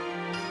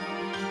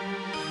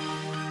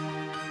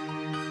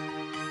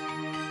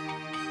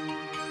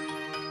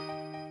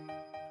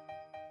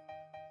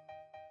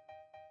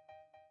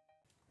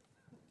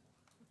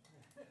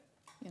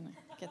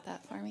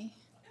for me?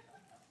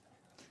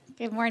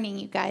 Good morning,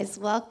 you guys.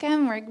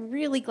 Welcome. We're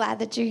really glad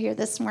that you're here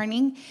this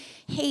morning.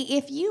 Hey,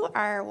 if you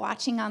are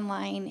watching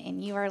online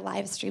and you are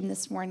live streamed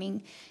this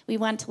morning, we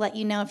want to let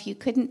you know, if you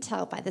couldn't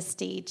tell by the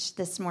stage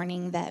this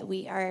morning, that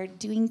we are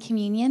doing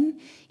communion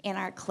in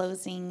our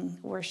closing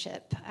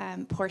worship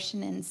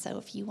portion. And so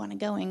if you want to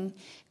go and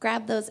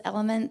grab those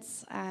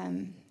elements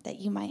that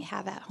you might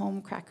have at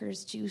home,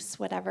 crackers, juice,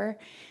 whatever,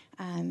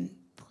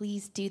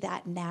 please do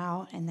that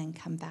now and then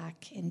come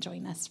back and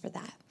join us for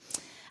that.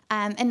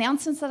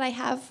 Announcements that I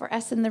have for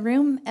us in the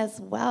room, as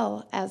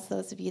well as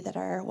those of you that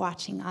are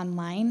watching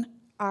online,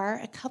 are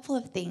a couple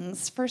of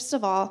things. First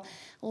of all,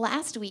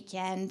 last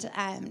weekend,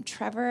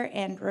 Trevor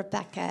and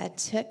Rebecca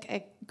took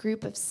a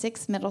group of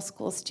 6 middle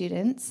school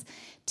students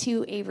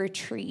to a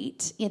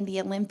retreat in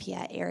the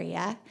Olympia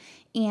area.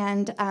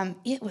 And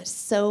it was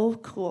so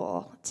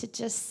cool to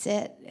just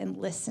sit and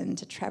listen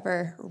to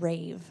Trevor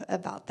rave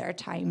about their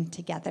time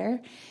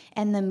together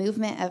and the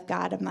movement of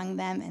God among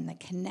them and the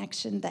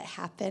connection that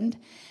happened.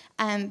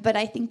 But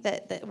I think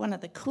that one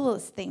of the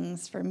coolest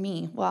things for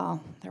me,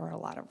 well, there were a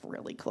lot of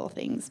really cool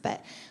things,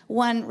 but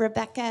one,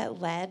 Rebecca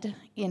led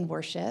in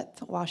worship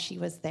while she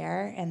was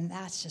there, and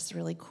that's just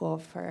really cool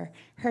for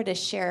her to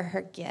share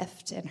her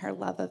gift and her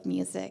love of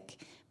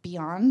music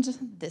beyond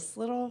this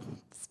little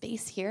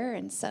space here.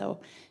 And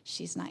so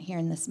she's not here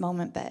in this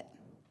moment, but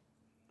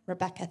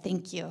Rebecca,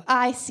 thank you.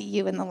 I see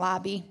you in the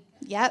lobby.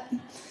 Yep.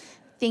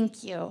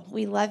 Thank you.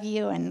 We love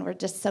you, and we're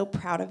just so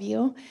proud of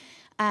you.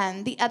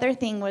 The other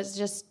thing was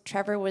just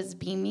Trevor was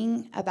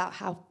beaming about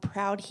how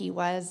proud he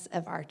was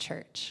of our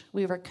church.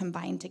 We were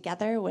combined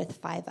together with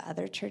 5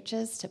 other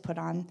churches to put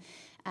on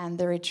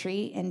the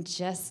retreat, and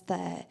just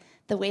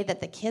the way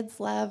that the kids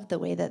loved, the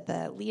way that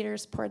the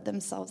leaders poured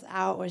themselves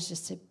out was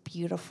just a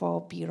beautiful,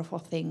 beautiful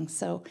thing.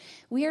 So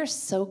we are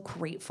so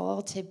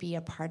grateful to be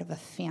a part of a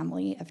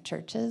family of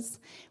churches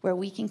where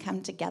we can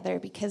come together,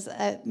 because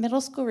a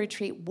middle school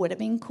retreat would have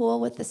been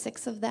cool with the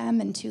 6 of them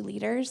and 2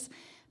 leaders,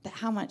 but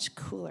how much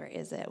cooler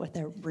is it with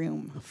a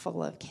room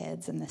full of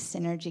kids and the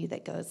synergy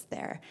that goes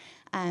there?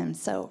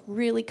 So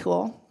really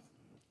cool.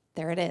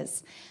 There it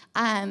is.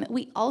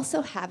 We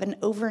also have an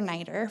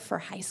overnighter for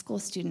high school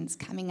students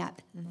coming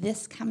up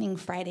this coming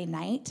Friday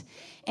night.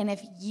 And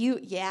if you,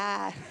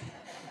 Jaden,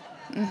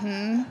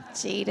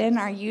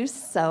 are you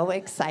so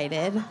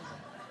excited?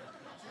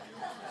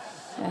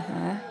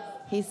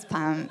 He's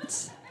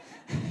pumped.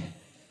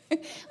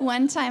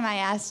 One time I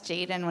asked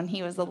Jaden when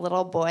he was a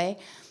little boy,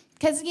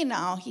 because,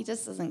 he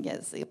just doesn't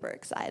get super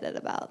excited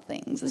about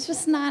things. It's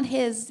just not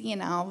his,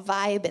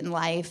 vibe in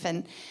life.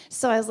 And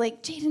so I was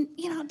like, Jaden,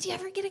 do you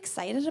ever get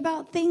excited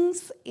about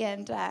things?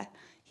 And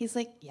he's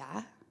like,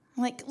 yeah.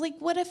 I'm like,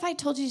 what if I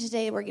told you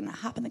today we're going to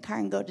hop in the car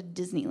and go to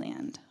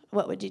Disneyland?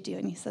 What would you do?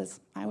 And he says,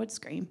 I would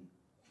scream.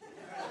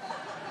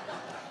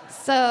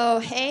 So,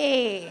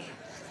 hey,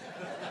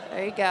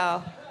 there you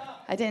go.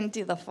 I didn't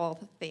do the full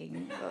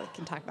thing. We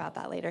can talk about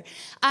that later.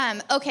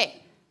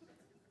 Okay.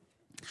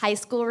 High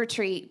school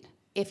retreat.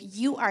 If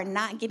you are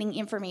not getting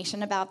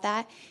information about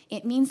that,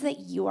 it means that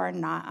you are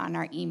not on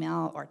our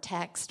email or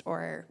text,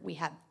 or we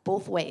have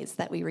both ways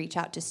that we reach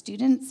out to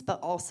students, but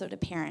also to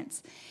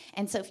parents.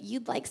 And so if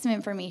you'd like some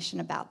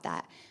information about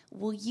that,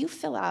 will you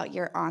fill out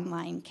your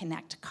online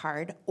Connect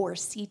card or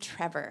see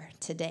Trevor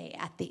today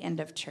at the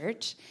end of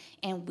church?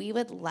 And we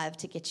would love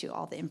to get you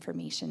all the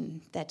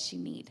information that you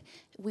need.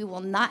 We will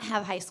not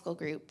have high school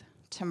group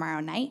tomorrow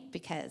night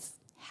because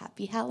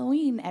happy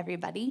Halloween,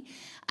 everybody.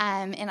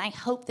 And I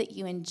hope that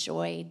you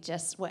enjoy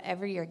just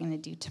whatever you're going to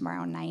do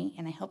tomorrow night.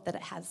 And I hope that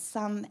it has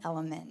some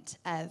element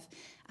of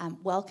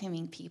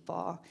welcoming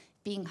people,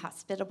 being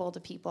hospitable to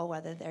people,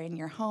 whether they're in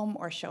your home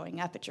or showing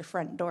up at your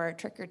front door,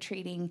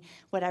 trick-or-treating,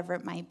 whatever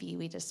it might be.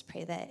 We just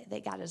pray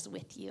that God is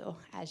with you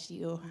as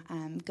you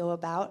go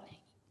about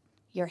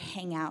your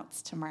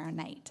hangouts tomorrow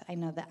night. I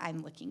know that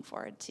I'm looking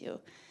forward to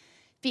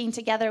being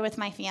together with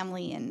my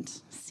family and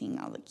seeing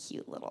all the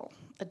cute little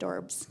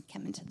adorbs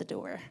come into the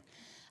door.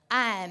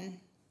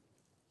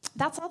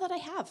 That's all that I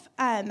have.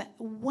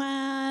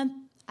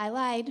 I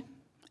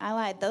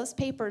lied. Those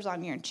papers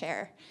on your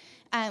chair.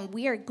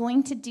 We are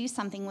going to do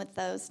something with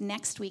those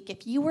next week.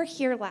 If you were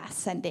here last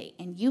Sunday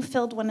and you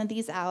filled one of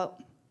these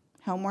out,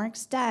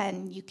 homework's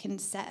done. You can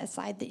set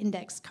aside the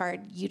index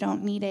card. You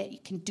don't need it. You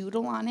can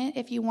doodle on it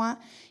if you want.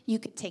 You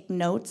could take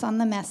notes on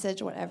the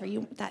message, whatever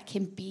that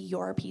can be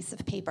your piece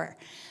of paper.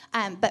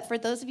 But for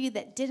those of you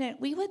that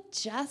didn't, we would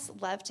just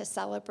love to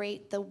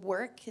celebrate the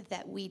work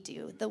that we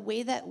do, the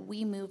way that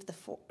we move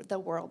the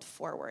world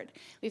forward.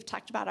 We've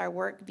talked about our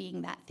work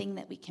being that thing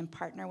that we can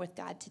partner with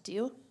God to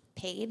do,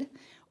 paid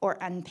or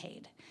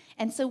unpaid.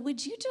 And so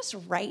would you just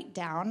write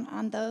down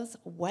on those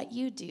what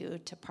you do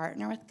to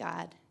partner with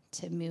God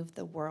to move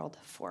the world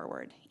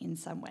forward in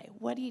some way?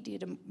 What do you do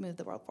to move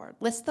the world forward?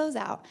 List those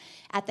out.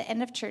 At the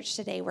end of church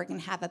today, we're going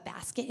to have a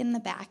basket in the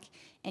back,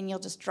 and you'll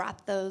just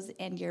drop those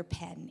and your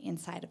pen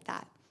inside of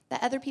that.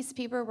 The other piece of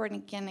paper we're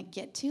going to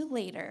get to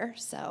later,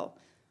 so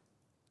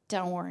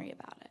don't worry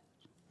about it.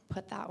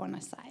 Put that one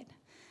aside.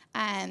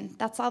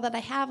 That's all that I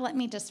have. Let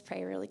me just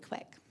pray really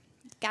quick.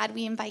 God,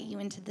 we invite you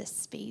into this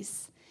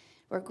space.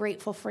 We're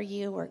grateful for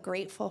you. We're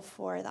grateful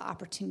for the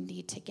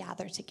opportunity to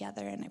gather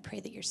together, and I pray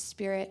that your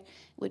Spirit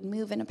would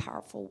move in a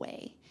powerful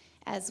way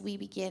as we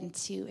begin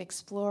to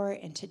explore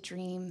and to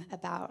dream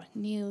about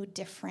new,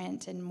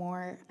 different, and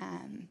more,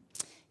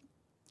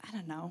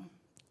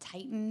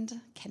 tightened,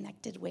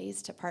 connected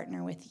ways to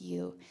partner with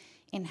you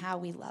in how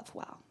we love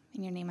well.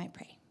 In your name I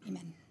pray.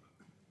 Amen.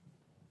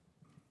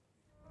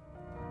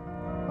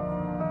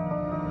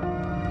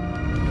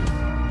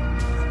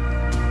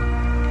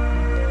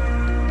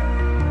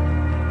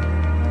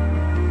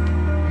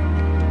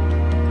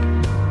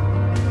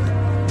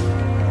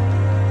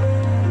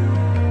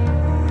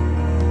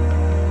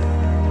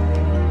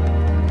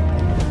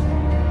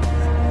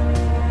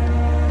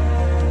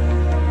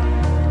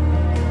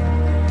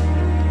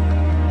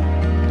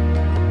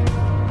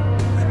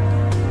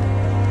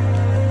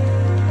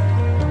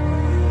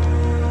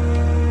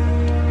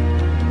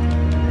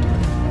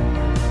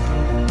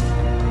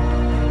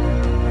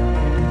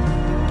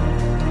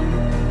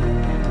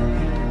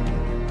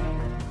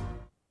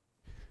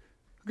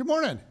 Good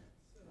morning.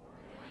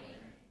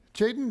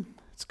 Jaden,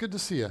 it's good to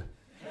see you.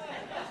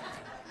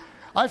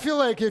 I feel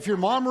like if your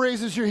mom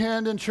raises your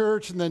hand in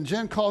church and then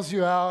Jen calls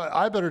you out,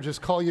 I better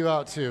just call you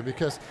out too,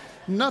 because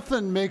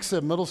nothing makes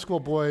a middle school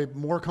boy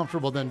more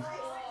comfortable than,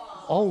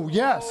 oh,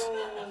 yes.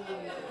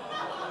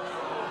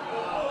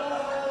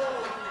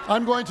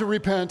 I'm going to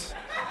repent.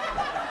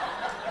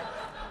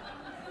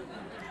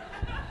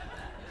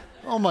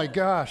 Oh my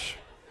gosh.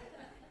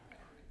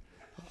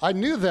 I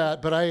knew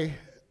that, but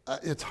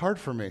it's hard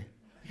for me.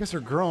 You guys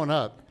are growing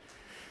up.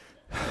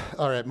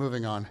 All right,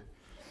 moving on.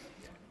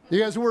 You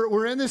guys,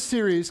 we're in this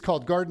series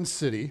called Garden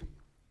City,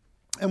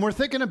 and we're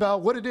thinking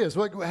about what it is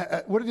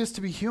to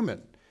be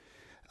human.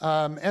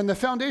 And the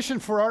foundation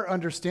for our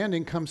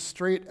understanding comes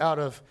straight out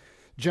of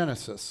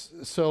Genesis.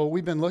 So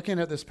we've been looking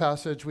at this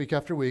passage week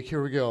after week.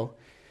 Here we go.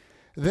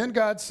 Then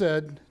God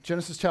said,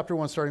 Genesis chapter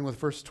 1, starting with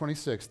verse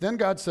 26, then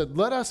God said,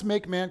 let us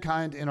make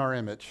mankind in our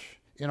image,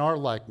 in our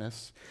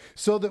likeness,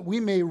 so that we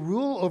may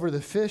rule over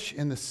the fish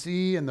in the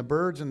sea and the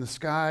birds in the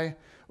sky,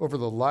 over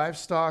the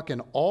livestock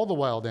and all the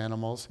wild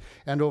animals,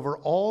 and over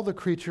all the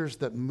creatures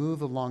that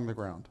move along the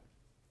ground.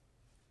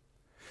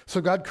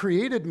 So God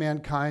created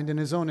mankind in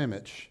his own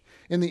image.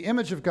 In the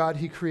image of God,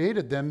 he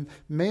created them,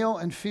 male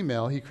and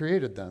female, he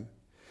created them.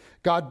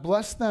 God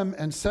blessed them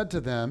and said to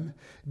them,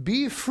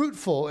 be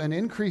fruitful and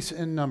increase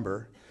in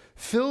number,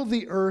 fill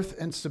the earth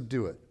and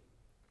subdue it.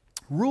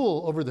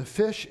 Rule over the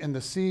fish in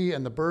the sea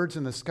and the birds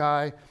in the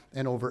sky,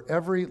 and over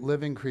every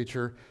living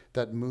creature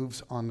that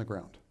moves on the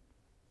ground.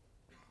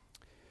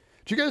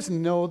 Do you guys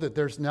know that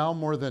there's now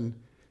more than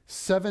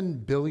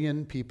 7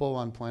 billion people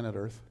on planet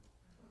Earth?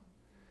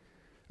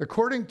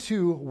 According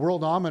to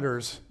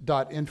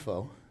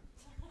worldometers.info,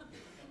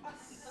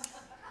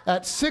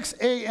 at 6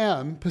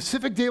 a.m.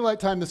 Pacific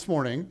Daylight Time this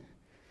morning,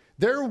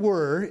 there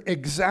were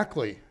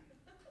exactly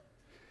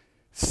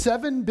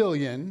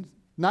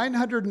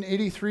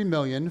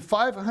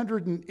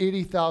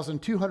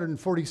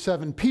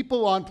 7,983,580,247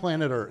 people on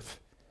planet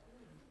Earth.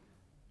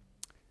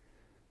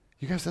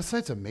 You guys, that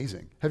site's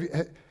amazing. Have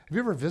you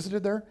ever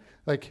visited there?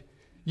 Like,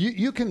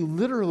 you can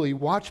literally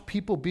watch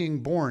people being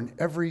born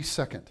every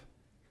second.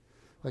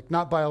 Like,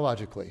 not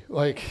biologically,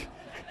 like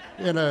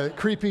in a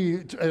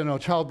creepy,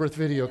 childbirth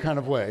video kind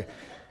of way.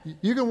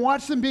 You can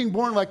watch them being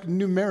born, like,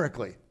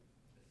 numerically.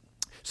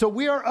 So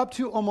we are up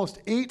to almost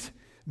 8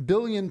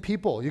 billion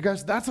people. You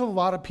guys, that's a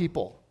lot of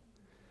people.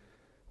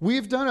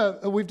 We've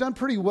done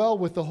pretty well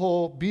with the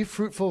whole be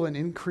fruitful and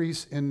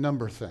increase in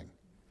number thing.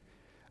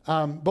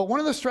 But one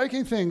of the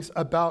striking things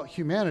about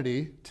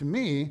humanity, to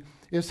me,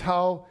 is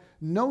how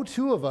no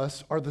two of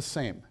us are the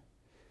same.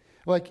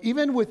 Like,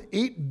 even with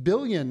 8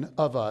 billion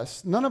of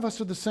us, none of us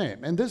are the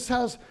same. And this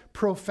has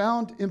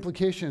profound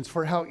implications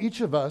for how each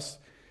of us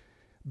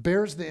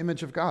bears the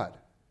image of God.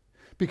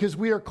 Because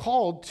we are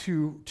called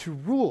to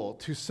rule,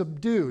 to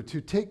subdue, to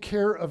take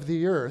care of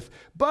the earth,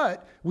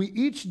 but we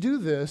each do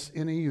this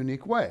in a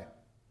unique way.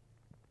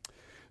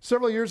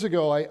 Several years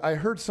ago, I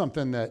heard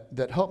something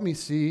that helped me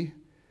see.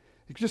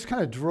 It just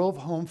kind of drove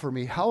home for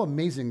me how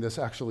amazing this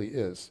actually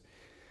is.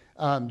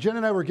 Jen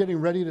and I were getting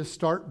ready to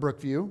start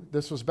Brookview.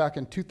 This was back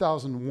in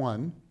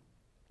 2001.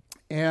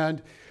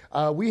 And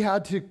we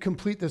had to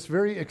complete this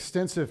very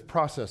extensive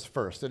process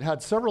first. It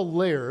had several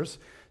layers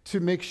to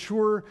make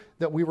sure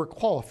that we were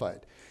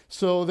qualified.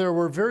 So there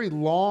were very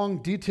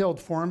long, detailed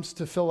forms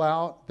to fill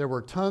out. There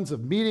were tons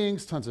of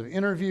meetings, tons of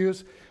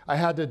interviews. I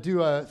had to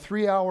do a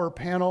 3-hour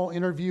panel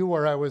interview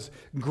where I was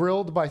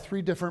grilled by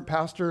 3 different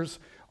pastors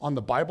on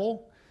the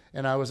Bible.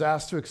 And I was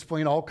asked to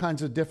explain all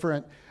kinds of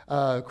different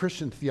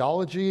Christian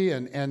theology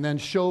and then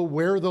show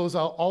where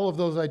all of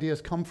those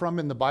ideas come from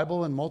in the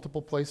Bible in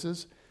multiple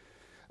places.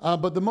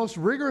 But the most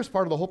rigorous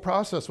part of the whole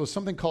process was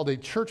something called a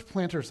church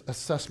planter's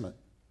assessment.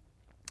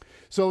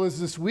 So it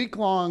was this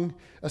week-long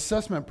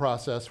assessment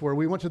process where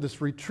we went to this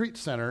retreat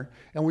center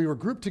and we were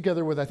grouped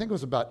together with, I think it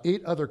was about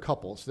 8 other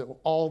couples that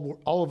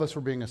all of us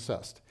were being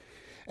assessed.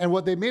 And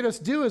what they made us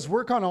do is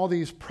work on all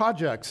these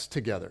projects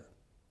together.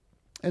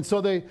 And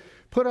so they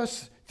put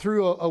us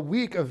through a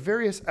week of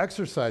various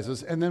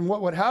exercises. And then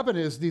what would happen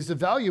is these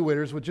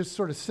evaluators would just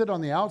sort of sit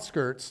on the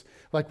outskirts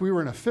like we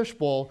were in a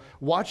fishbowl,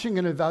 watching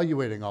and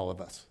evaluating all of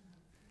us,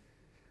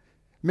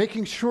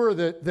 making sure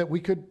that we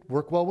could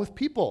work well with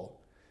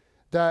people,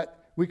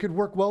 that we could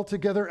work well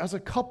together as a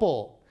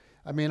couple.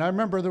 I mean, I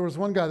remember there was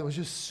one guy that was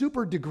just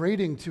super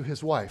degrading to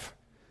his wife.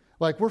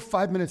 Like, we're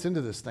 5 minutes into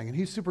this thing, and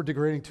he's super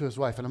degrading to his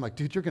wife. And I'm like,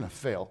 dude, you're going to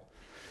fail.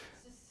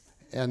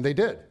 And they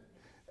did.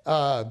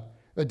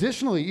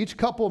 Additionally, each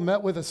couple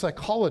met with a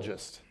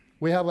psychologist.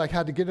 We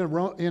had to get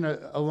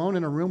alone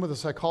in a room with a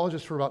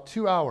psychologist for about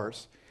 2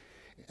 hours.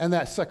 And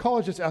that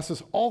psychologist asked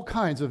us all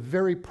kinds of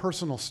very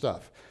personal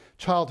stuff.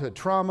 Childhood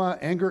trauma,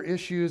 anger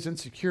issues,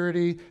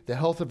 insecurity, the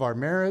health of our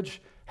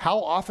marriage, how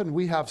often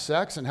we have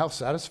sex and how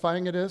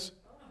satisfying it is.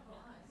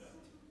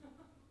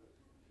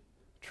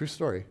 True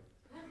story.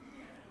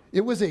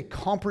 It was a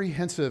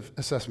comprehensive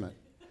assessment.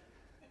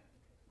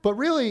 But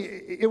really,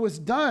 it was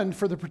done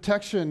for the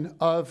protection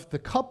of the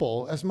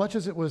couple as much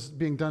as it was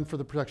being done for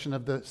the protection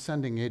of the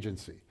sending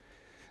agency.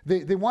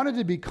 They wanted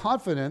to be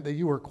confident that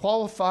you were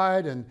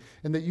qualified and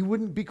that you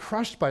wouldn't be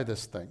crushed by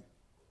this thing,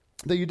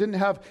 that you didn't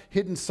have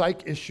hidden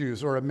psych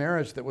issues or a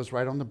marriage that was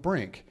right on the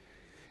brink.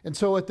 And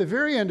so at the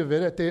very end of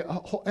it, at the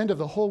end of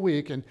the whole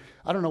week, and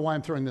I don't know why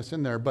I'm throwing this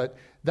in there, but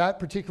that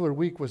particular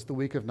week was the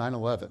week of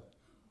 9/11.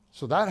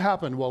 So that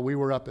happened while we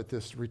were up at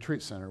this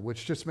retreat center,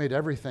 which just made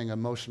everything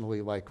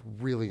emotionally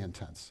really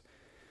intense.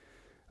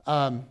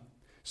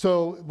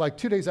 So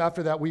 2 days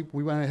after that, we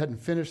went ahead and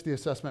finished the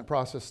assessment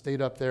process,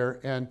 stayed up there.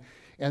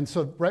 And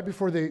so right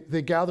before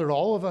they gathered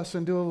all of us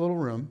into a little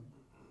room,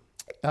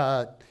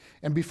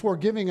 and before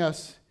giving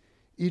us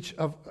each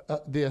of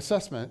the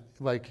assessment,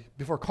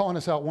 before calling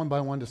us out one by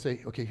one to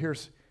say, okay,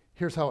 here's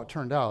how it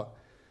turned out,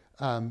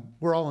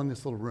 we're all in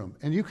this little room.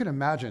 And can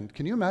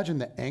you imagine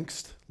the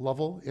angst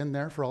level in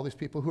there for all these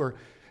people who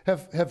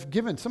have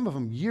given, some of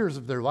them, years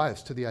of their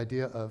lives to the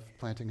idea of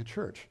planting a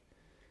church?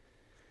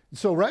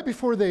 So right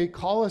before they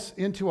call us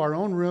into our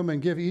own room and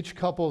give each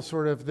couple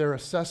sort of their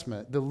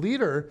assessment, the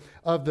leader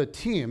of the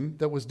team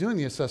that was doing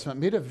the assessment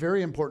made a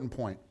very important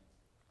point.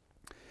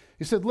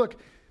 He said, look,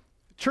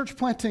 church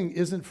planting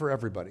isn't for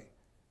everybody.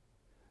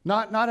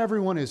 Not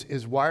everyone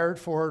is wired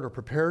for it or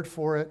prepared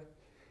for it,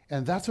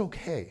 and that's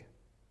okay.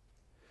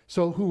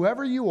 So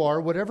whoever you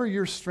are, whatever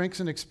your strengths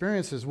and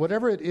experiences,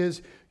 whatever it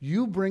is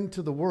you bring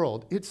to the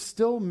world, it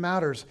still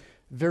matters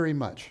very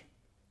much.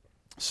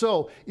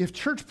 So if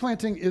church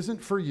planting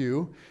isn't for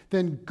you,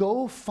 then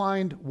go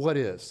find what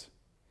is.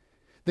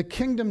 The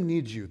kingdom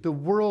needs you. The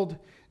world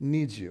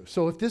needs you.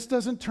 So if this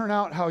doesn't turn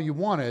out how you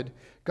wanted,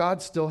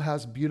 God still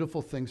has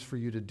beautiful things for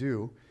you to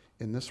do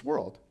in this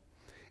world.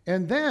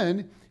 And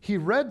then he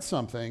read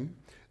something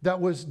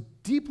that was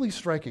deeply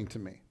striking to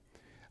me.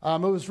 It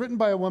was written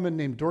by a woman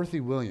named Dorothy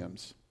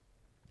Williams.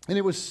 And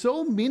it was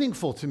so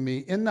meaningful to me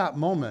in that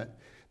moment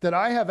that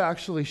I have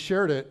actually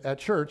shared it at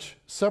church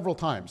several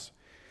times.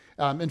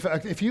 In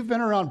fact, if you've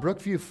been around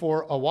Brookview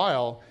for a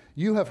while,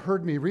 you have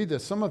heard me read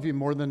this, some of you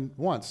more than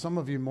once, some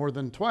of you more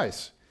than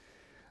twice.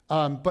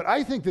 But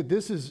I think that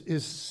this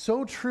is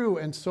so true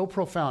and so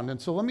profound.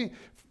 And so let me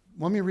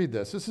read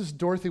this. This is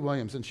Dorothy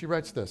Williams, and she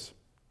writes this.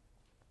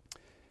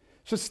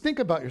 Just think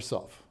about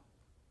yourself.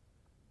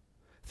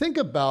 Think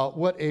about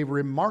what a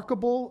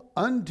remarkable,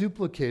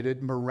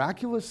 unduplicated,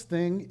 miraculous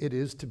thing it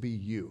is to be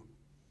you.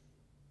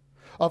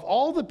 Of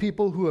all the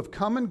people who have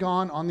come and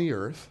gone on the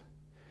earth,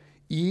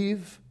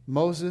 Eve,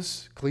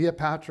 Moses,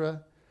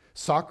 Cleopatra,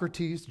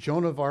 Socrates,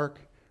 Joan of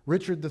Arc,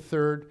 Richard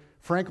III,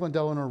 Franklin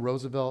Delano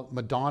Roosevelt,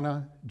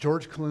 Madonna,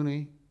 George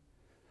Clooney,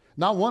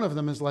 not one of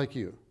them is like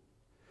you.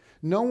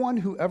 No one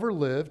who ever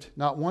lived,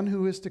 not one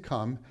who is to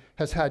come,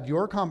 has had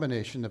your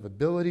combination of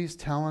abilities,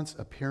 talents,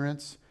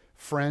 appearance,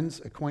 friends,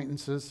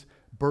 acquaintances,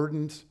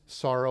 burdens,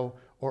 sorrow,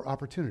 or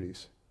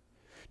opportunities.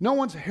 No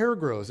one's hair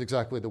grows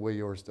exactly the way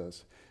yours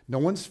does. No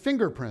one's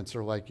fingerprints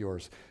are like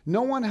yours.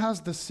 No one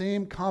has the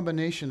same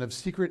combination of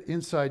secret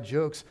inside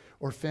jokes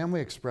or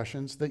family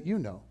expressions that you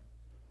know.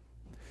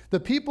 The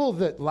people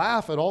that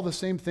laugh at all the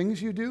same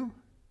things you do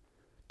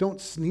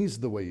don't sneeze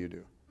the way you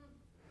do.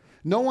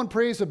 No one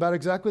prays about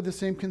exactly the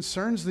same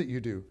concerns that you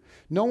do.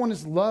 No one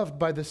is loved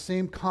by the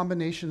same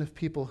combination of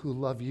people who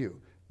love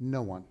you.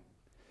 No one.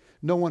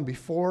 No one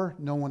before,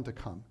 no one to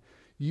come.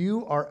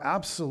 You are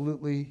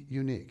absolutely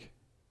unique.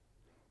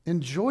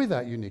 Enjoy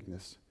that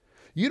uniqueness.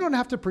 You don't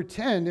have to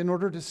pretend in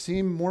order to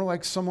seem more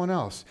like someone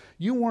else.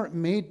 You weren't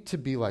made to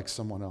be like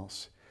someone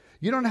else.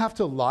 You don't have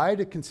to lie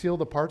to conceal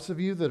the parts of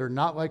you that are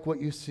not like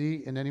what you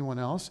see in anyone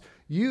else.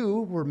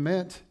 You were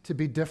meant to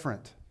be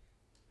different.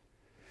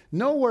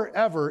 Nowhere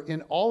ever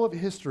in all of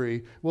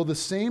history will the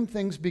same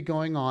things be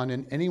going on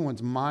in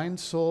anyone's mind,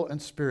 soul,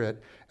 and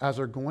spirit as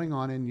are going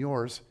on in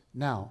yours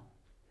now.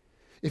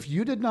 If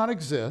you did not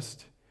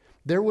exist,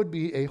 there would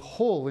be a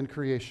hole in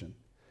creation,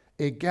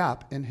 a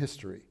gap in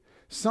history,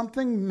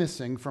 something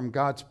missing from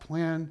God's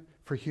plan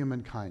for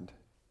humankind.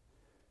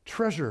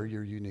 Treasure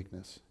your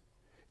uniqueness.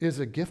 It is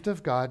a gift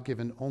of God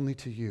given only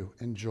to you.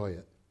 Enjoy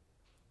it.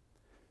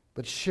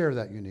 But share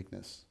that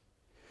uniqueness.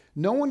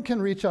 No one can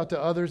reach out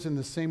to others in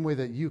the same way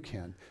that you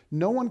can.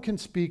 No one can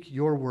speak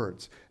your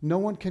words. No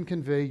one can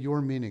convey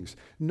your meanings.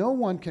 No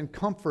one can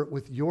comfort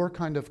with your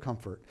kind of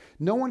comfort.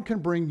 No one can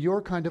bring your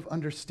kind of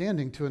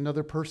understanding to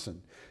another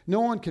person.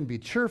 No one can be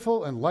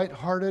cheerful and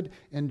lighthearted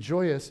and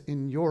joyous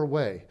in your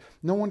way.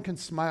 No one can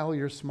smile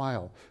your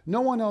smile.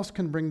 No one else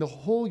can bring the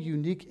whole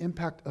unique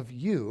impact of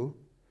you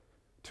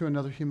to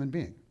another human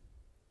being.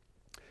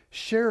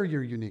 Share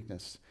your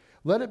uniqueness.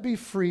 Let it be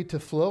free to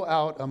flow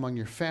out among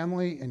your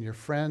family and your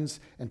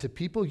friends and to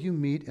people you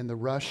meet in the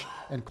rush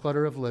and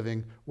clutter of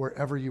living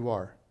wherever you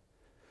are.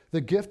 The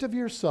gift of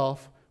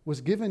yourself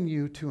was given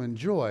you to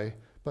enjoy,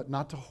 but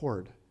not to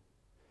hoard.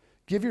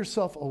 Give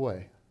yourself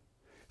away.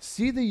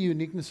 See the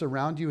uniqueness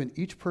around you in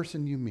each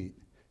person you meet.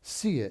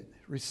 See it,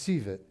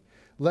 receive it.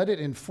 Let it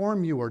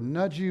inform you or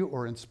nudge you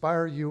or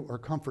inspire you or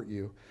comfort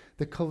you.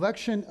 The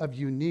collection of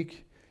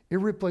unique,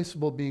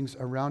 irreplaceable beings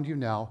around you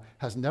now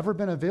has never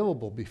been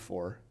available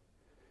before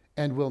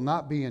and will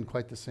not be in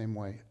quite the same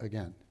way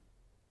again.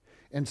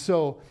 And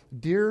so,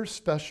 dear,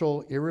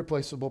 special,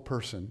 irreplaceable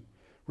person,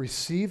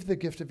 receive the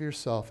gift of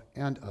yourself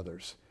and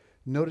others.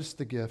 Notice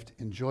the gift,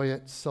 enjoy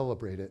it,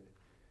 celebrate it,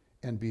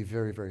 and be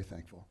very, very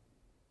thankful.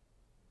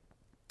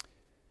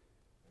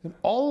 And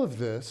all of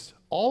this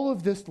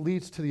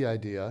leads to the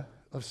idea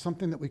of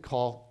something that we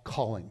call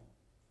calling.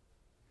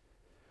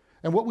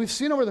 And what we've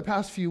seen over the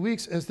past few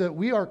weeks is that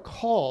we are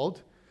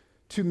called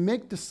to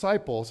make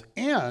disciples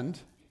and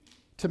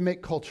to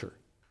make culture.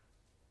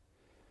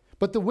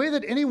 But the way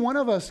that any one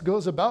of us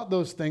goes about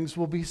those things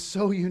will be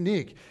so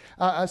unique.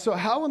 So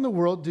how in the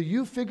world do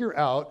you figure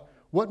out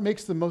what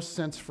makes the most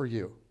sense for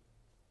you?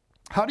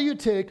 How do you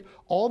take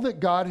all that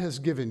God has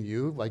given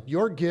you, like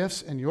your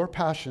gifts and your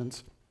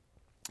passions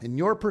and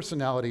your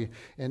personality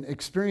and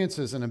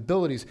experiences and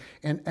abilities,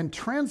 and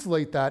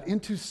translate that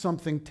into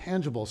something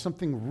tangible,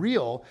 something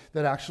real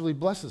that actually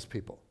blesses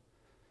people?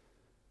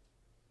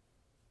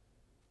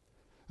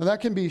 And that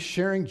can be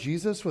sharing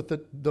Jesus with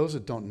those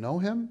that don't know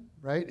him,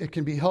 right? It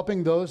can be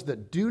helping those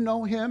that do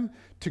know him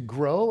to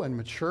grow and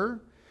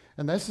mature.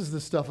 And this is the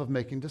stuff of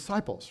making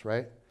disciples,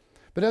 right?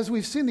 But as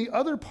we've seen, the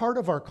other part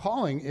of our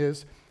calling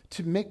is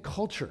to make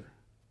culture.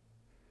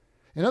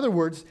 In other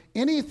words,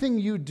 anything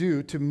you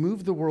do to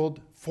move the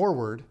world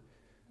forward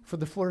for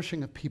the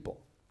flourishing of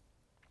people.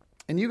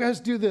 And you guys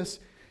do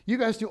this, you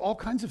guys do all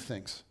kinds of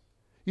things.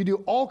 You do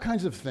all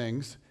kinds of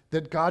things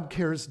that God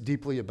cares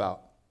deeply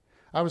about.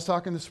 I was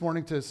talking this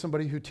morning to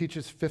somebody who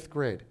teaches fifth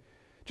grade.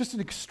 Is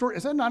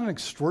that not an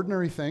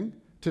extraordinary thing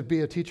to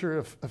be a teacher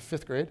of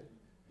fifth grade?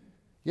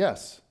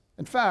 Yes.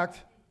 In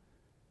fact,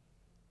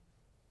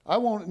 I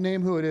won't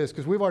name who it is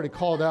because we've already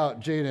called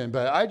out Jaden,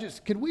 but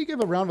can we give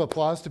a round of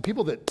applause to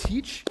people that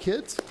teach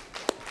kids?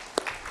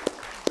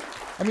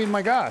 I mean,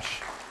 my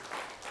gosh.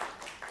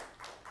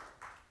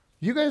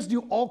 You guys do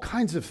all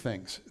kinds of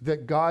things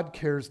that God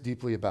cares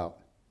deeply about.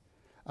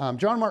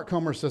 John Mark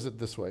Comer says it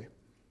this way.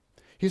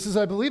 He says,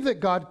 I believe that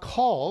God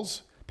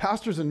calls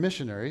pastors and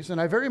missionaries, and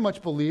I very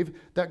much believe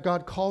that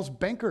God calls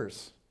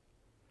bankers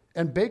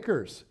and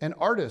bakers and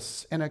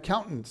artists and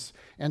accountants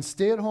and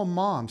stay-at-home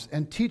moms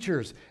and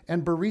teachers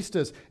and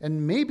baristas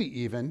and maybe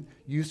even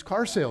used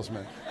car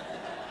salesmen.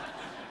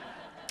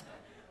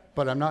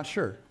 But I'm not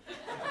sure.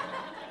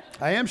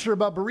 I am sure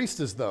about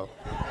baristas, though.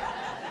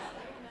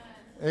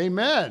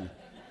 Amen.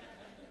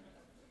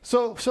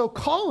 So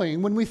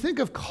calling, when we think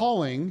of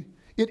calling,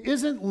 it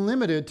isn't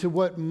limited to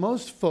what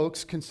most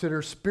folks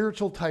consider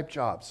spiritual type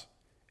jobs.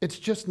 It's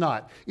just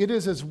not. It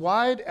is as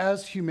wide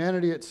as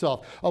humanity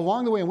itself.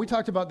 Along the way, and we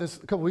talked about this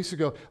a couple weeks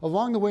ago,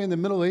 along the way in the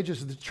Middle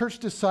Ages, the church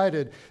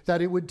decided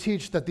that it would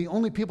teach that the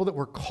only people that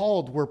were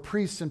called were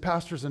priests and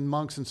pastors and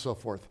monks and so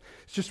forth.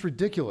 It's just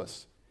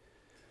ridiculous.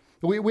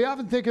 We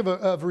often think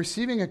of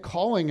receiving a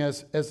calling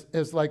as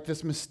like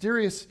this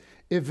mysterious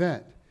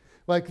event.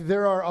 Like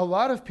there are a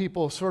lot of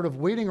people sort of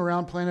waiting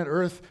around planet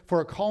Earth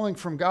for a calling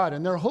from God,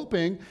 and they're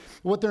hoping,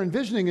 what they're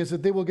envisioning is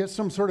that they will get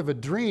some sort of a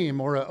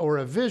dream or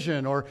a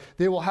vision, or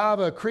they will have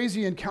a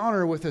crazy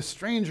encounter with a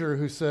stranger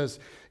who says,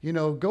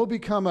 go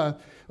become a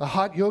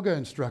hot yoga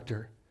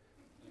instructor.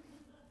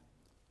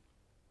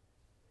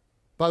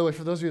 By the way,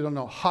 for those of you who don't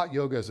know, hot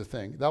yoga is a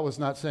thing. That was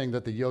not saying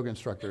that the yoga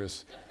instructor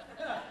is...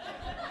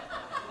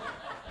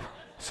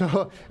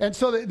 So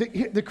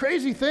the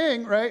crazy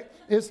thing, right,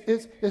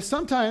 is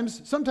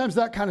sometimes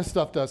that kind of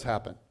stuff does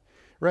happen,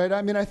 right?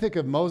 I mean, I think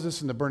of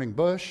Moses in the burning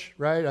bush,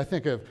 right? I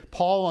think of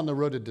Paul on the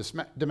road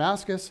to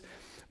Damascus.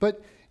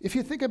 But if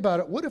you think about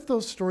it, what if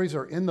those stories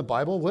are in the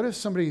Bible? What if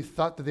somebody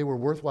thought that they were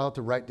worthwhile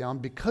to write down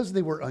because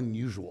they were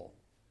unusual?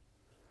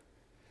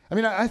 I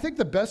mean, I think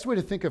the best way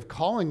to think of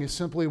calling is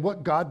simply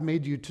what God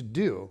made you to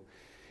do.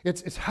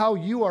 It's how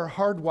you are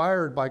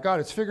hardwired by God.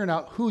 It's figuring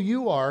out who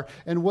you are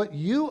and what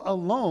you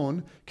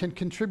alone can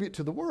contribute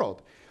to the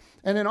world.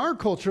 And in our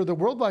culture, the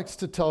world likes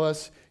to tell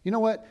us, you know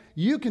what?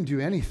 You can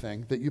do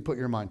anything that you put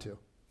your mind to.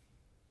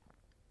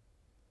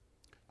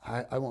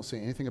 I won't say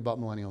anything about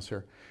millennials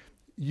here.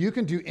 You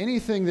can do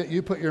anything that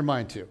you put your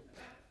mind to.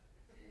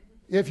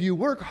 If you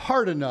work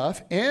hard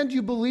enough and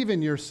you believe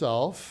in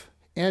yourself,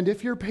 and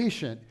if you're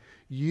patient,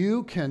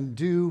 you can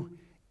do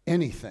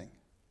anything.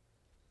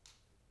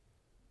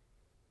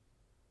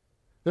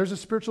 There's a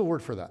spiritual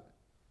word for that.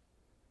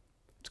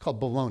 It's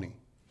called baloney.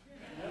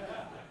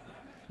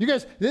 You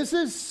guys, this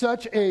is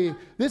such a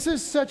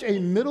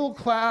middle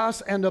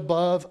class and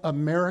above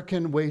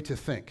American way to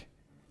think.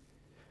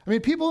 I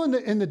mean, people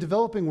in the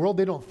developing world,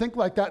 they don't think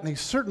like that, and they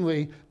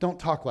certainly don't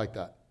talk like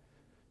that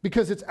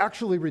because it's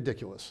actually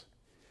ridiculous.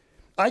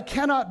 I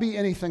cannot be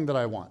anything that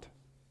I want.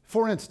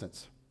 For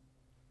instance,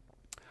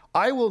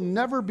 I will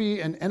never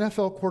be an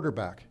NFL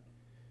quarterback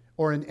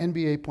or an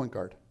NBA point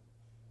guard.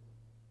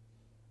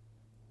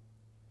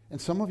 And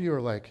some of you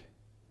are like,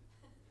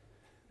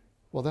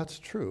 well, that's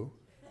true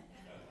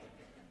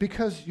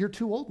because you're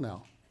too old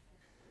now.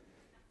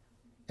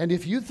 And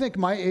if you think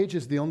my age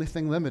is the only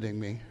thing limiting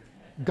me,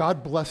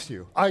 God bless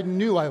you. I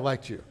knew I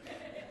liked you.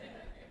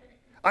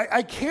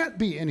 I can't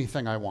be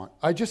anything I want.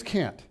 I just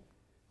can't.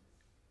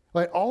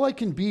 Like, all I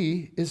can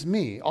be is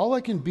me. All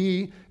I can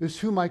be is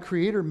who my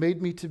Creator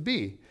made me to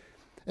be.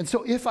 And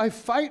so if I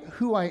fight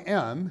who I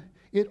am,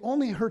 it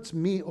only hurts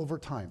me over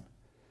time.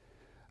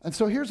 And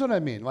so here's what I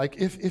mean. Like,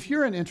 if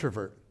you're an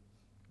introvert,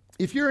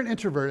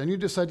 and you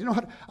decide, you know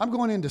what, I'm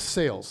going into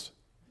sales.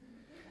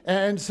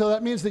 And so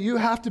that means that you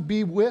have to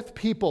be with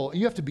people.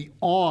 You have to be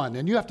on,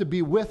 and you have to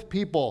be with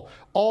people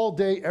all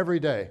day, every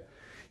day.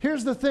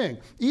 Here's the thing.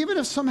 Even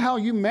if somehow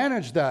you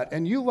manage that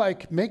and you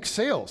make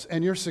sales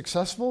and you're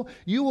successful,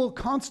 you will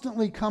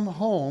constantly come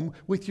home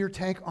with your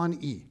tank on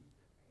E.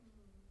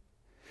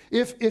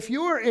 If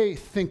you're a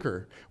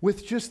thinker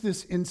with just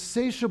this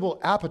insatiable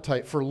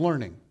appetite for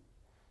learning,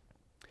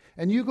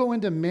 and you go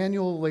into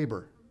manual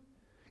labor,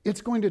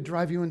 it's going to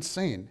drive you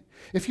insane.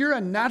 If you're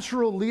a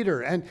natural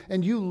leader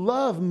and you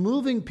love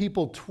moving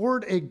people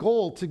toward a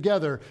goal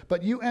together,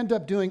 but you end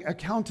up doing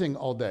accounting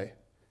all day,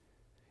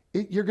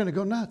 you're going to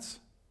go nuts.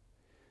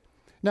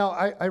 Now,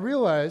 I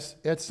realize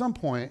at some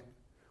point,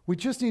 we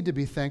just need to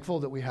be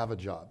thankful that we have a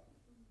job.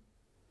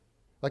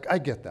 Like, I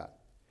get that.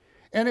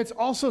 And it's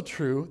also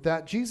true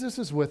that Jesus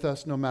is with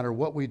us no matter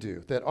what we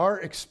do, that our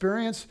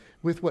experience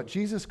with what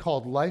Jesus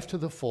called life to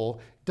the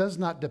full does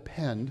not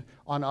depend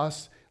on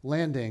us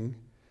landing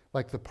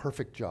like the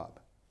perfect job.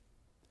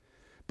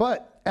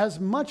 But as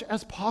much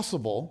as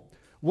possible,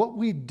 what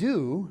we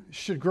do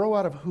should grow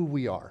out of who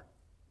we are.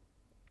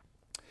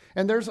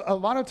 And there's a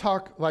lot of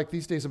talk like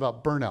these days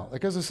about burnout.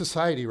 Like, as a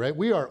society, right?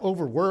 We are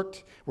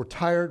overworked, we're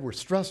tired, we're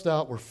stressed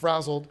out, we're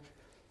frazzled.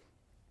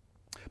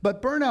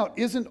 But burnout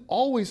isn't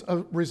always a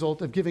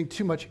result of giving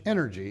too much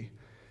energy.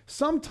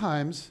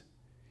 Sometimes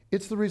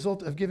it's the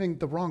result of giving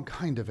the wrong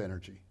kind of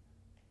energy.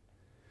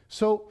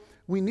 So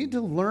we need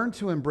to learn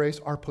to embrace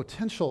our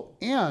potential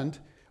and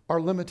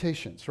our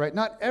limitations, right?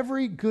 Not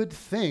every good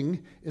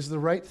thing is the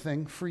right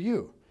thing for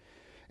you.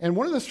 And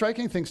one of the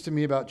striking things to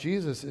me about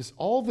Jesus is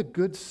all the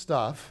good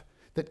stuff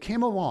that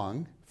came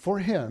along for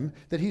him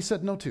that he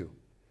said no to.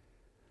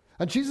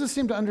 And Jesus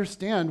seemed to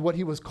understand what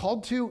he was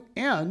called to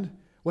and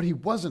what he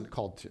wasn't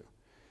called to.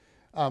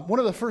 One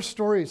of the first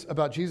stories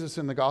about Jesus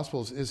in the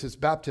Gospels is his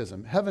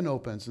baptism. Heaven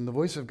opens and the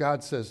voice of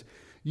God says,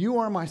 "You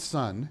are my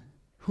son,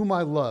 whom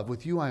I love.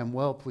 With you I am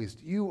well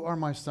pleased. You are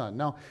my son."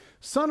 Now,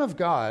 Son of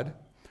God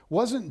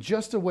wasn't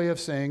just a way of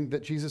saying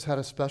that Jesus had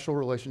a special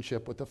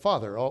relationship with the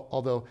Father,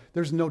 although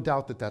there's no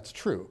doubt that that's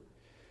true.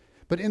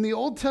 But in the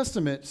Old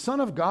Testament, Son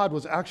of God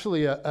was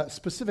actually a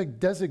specific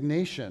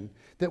designation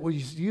that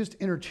was used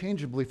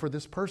interchangeably for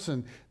this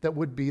person that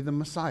would be the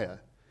Messiah,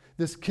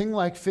 this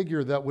king-like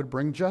figure that would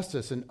bring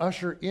justice and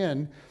usher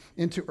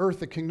into earth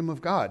the kingdom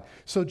of God.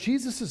 So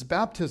Jesus'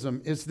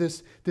 baptism is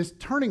this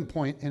turning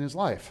point in his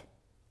life,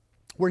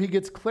 where he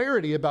gets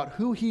clarity about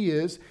who he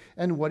is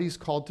and what he's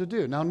called to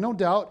do. Now, no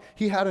doubt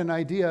he had an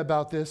idea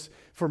about this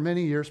for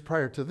many years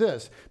prior to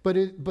this,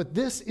 but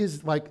this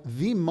is like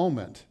the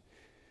moment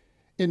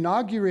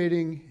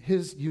inaugurating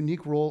his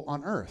unique role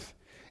on earth.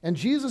 And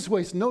Jesus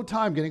wastes no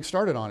time getting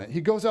started on it.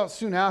 He goes out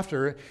soon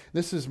after.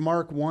 This is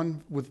Mark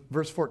 1 with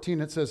verse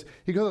 14. It says,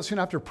 he goes out soon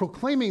after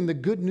proclaiming the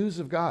good news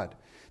of God.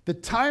 "The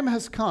time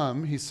has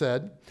come," he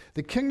said,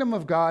 "the kingdom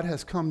of God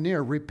has come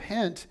near.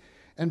 Repent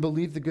and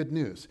believe the good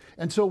news."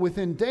 And so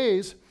within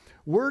days,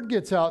 word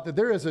gets out that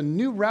there is a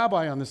new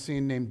rabbi on the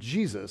scene named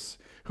Jesus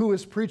who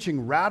is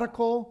preaching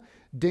radical,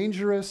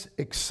 dangerous,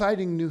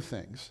 exciting new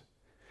things,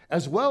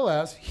 as well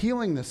as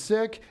healing the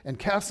sick and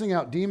casting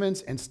out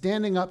demons and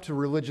standing up to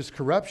religious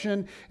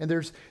corruption. And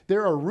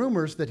there are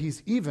rumors that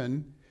he's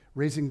even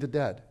raising the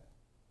dead.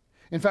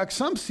 In fact,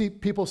 some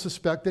people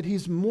suspect that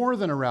he's more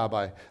than a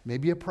rabbi,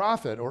 maybe a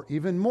prophet, or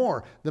even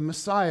more, the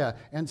Messiah.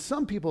 And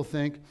some people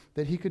think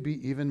that he could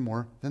be even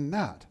more than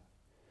that.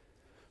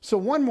 So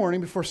one morning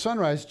before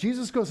sunrise,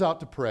 Jesus goes out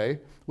to pray,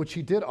 which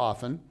he did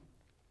often,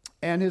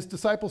 and his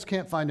disciples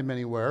can't find him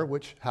anywhere,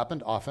 which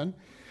happened often.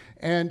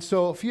 And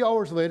so a few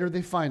hours later,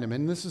 they find him.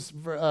 And this is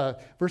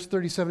verse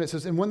 37. It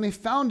says, "And when they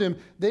found him,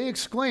 they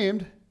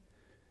exclaimed,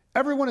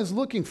 'Everyone is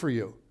looking for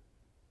you.'"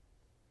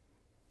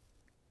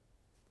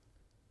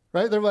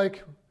 Right? They're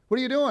like, "What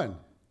are you doing?"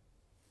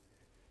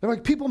 They're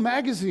like, "People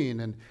Magazine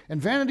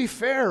and Vanity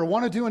Fair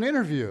want to do an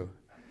interview."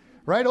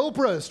 Right?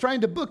 Oprah is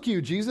trying to book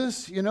you,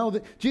 Jesus.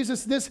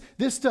 Jesus, this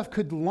stuff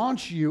could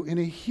launch you in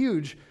a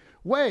huge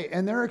way.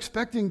 And they're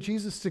expecting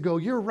Jesus to go,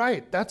 you're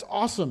right. That's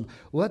awesome.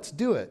 Let's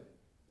do it.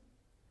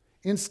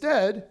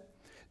 Instead,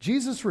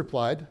 Jesus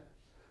replied,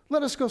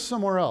 let us go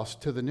somewhere else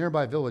to the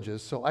nearby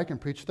villages so I can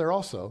preach there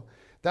also.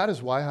 That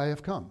is why I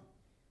have come.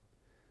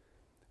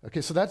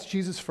 Okay, so that's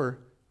Jesus for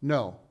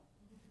no.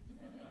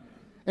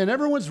 And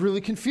everyone's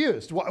really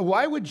confused.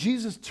 Why would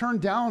Jesus turn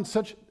down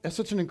such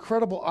an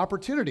incredible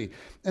opportunity?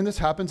 And this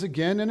happens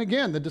again and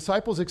again. The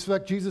disciples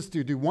expect Jesus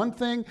to do one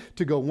thing,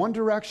 to go one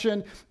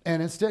direction,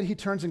 and instead he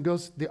turns and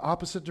goes the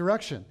opposite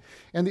direction.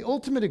 And the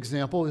ultimate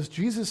example is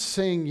Jesus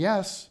saying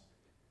yes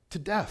to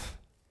death.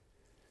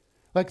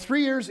 Like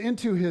 3 years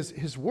into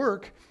his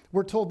work,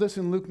 we're told this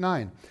in Luke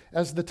 9.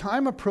 As the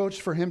time approached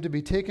for him to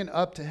be taken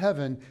up to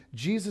heaven,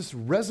 Jesus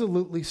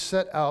resolutely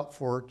set out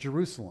for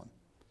Jerusalem.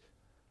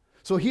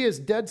 So he is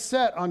dead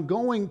set on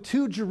going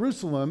to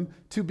Jerusalem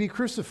to be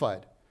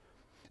crucified.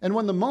 And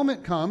when the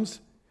moment comes,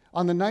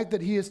 on the night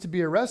that he is to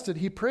be arrested,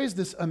 he prays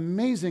this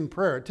amazing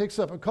prayer. It takes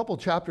up a couple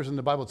chapters in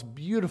the Bible. It's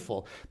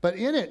beautiful. But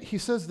in it, he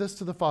says this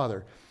to the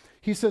Father.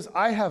 He says,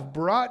 I have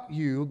brought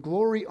you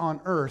glory on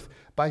earth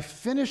by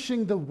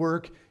finishing the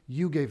work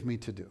you gave me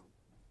to do.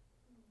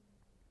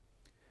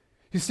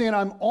 He's saying,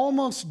 I'm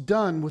almost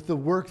done with the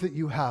work that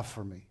you have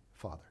for me,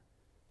 Father.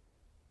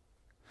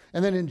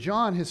 And then in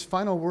John, his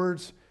final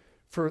words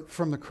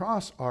from the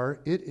cross are,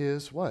 it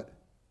is what?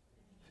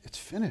 It's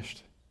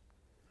finished.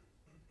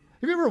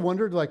 Have you ever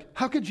wondered,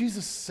 how could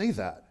Jesus say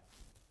that?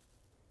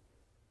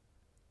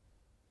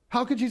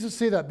 How could Jesus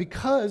say that?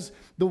 Because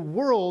the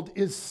world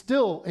is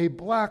still a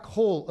black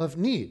hole of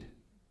need.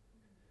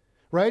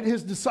 Right?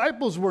 His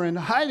disciples were in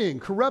hiding.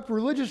 Corrupt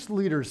religious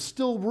leaders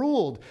still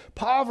ruled.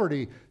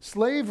 Poverty,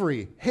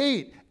 slavery,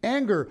 hate,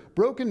 anger,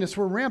 brokenness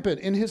were rampant.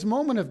 In his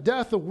moment of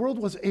death, the world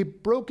was a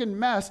broken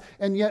mess.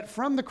 And yet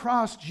from the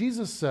cross,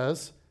 Jesus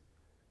says,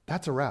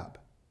 that's a wrap.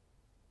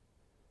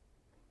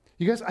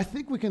 You guys, I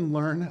think we can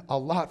learn a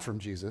lot from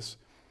Jesus,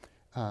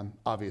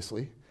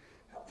 obviously.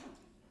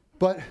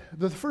 But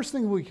the first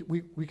thing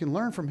we can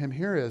learn from him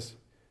here is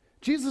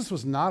Jesus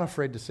was not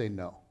afraid to say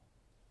no.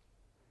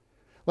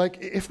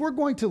 If we're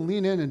going to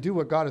lean in and do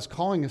what God is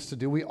calling us to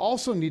do, we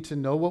also need to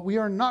know what we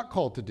are not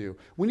called to do.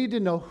 We need to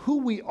know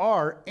who we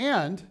are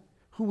and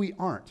who we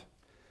aren't.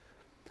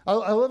 I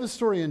love a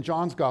story in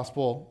John's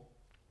gospel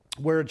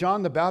where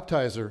John the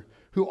Baptizer,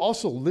 who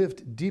also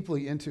lived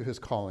deeply into his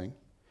calling,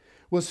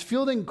 was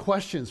fielding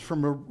questions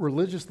from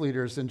religious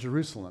leaders in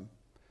Jerusalem.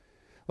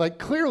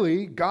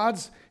 Clearly,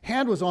 God's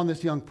hand was on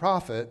this young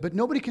prophet, but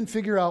nobody can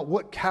figure out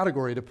what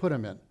category to put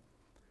him in.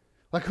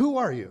 Who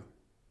are you?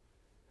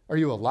 Are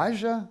you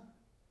Elijah?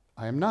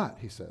 I am not,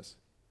 he says.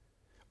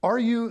 Are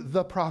you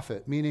the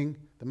prophet, meaning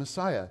the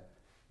Messiah?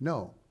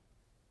 No.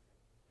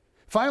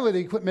 Finally,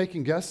 they quit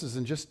making guesses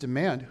and just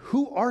demand,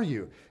 who are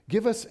you?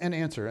 Give us an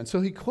answer. And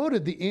so he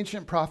quoted the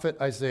ancient prophet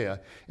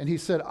Isaiah, and he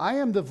said, I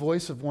am the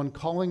voice of one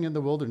calling in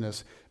the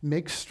wilderness,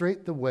 make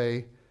straight the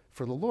way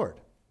for the Lord.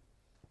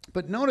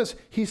 But notice,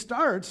 he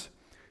starts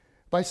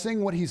by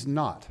saying what he's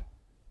not.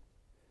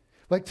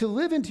 To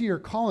live into your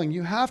calling,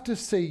 you have to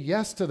say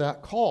yes to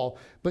that call,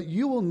 but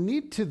you will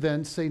need to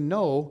then say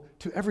no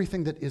to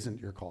everything that isn't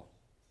your call.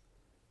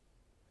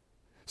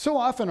 So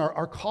often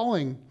our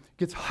calling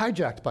gets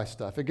hijacked by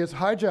stuff. It gets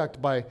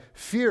hijacked by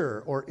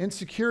fear or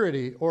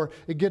insecurity, or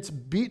it gets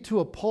beat to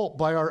a pulp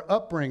by our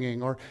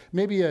upbringing, or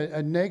maybe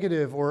a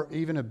negative or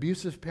even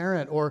abusive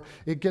parent, or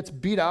it gets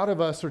beat out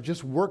of us or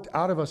just worked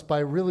out of us by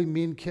really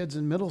mean kids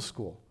in middle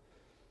school.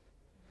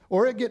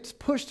 Or it gets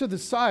pushed to the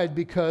side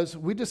because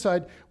we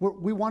decide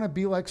we want to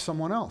be like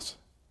someone else.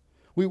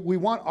 We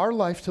want our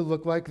life to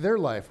look like their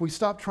life. We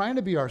stop trying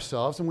to be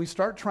ourselves and we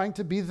start trying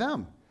to be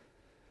them.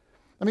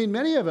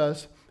 Many of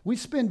us, we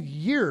spend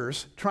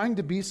years trying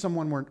to be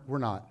someone we're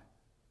not.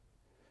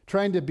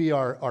 Trying to be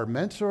our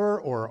mentor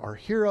or our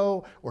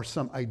hero or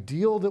some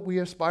ideal that we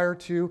aspire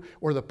to,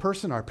 or the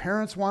person our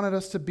parents wanted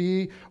us to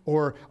be,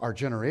 or our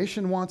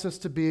generation wants us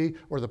to be,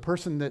 or the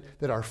person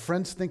that our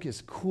friends think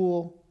is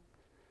cool.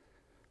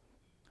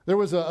 There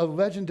was a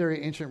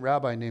legendary ancient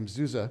rabbi named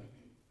Zuzah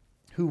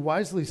who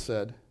wisely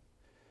said,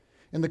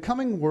 in the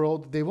coming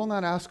world, they will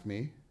not ask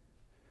me,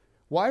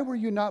 why were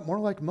you not more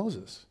like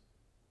Moses?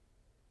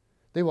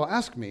 They will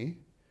ask me,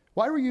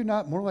 why were you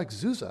not more like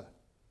Zuzah?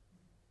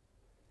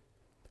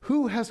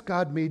 Who has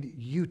God made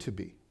you to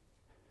be?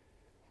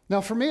 Now,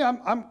 for me,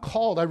 I'm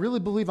called, I really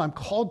believe I'm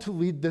called to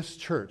lead this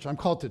church. I'm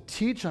called to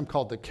teach, I'm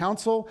called to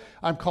counsel,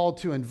 I'm called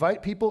to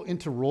invite people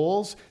into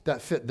roles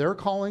that fit their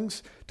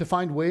callings, to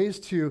find ways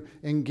to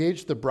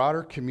engage the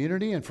broader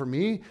community. And for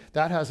me,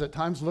 that has at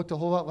times looked a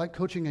whole lot like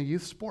coaching a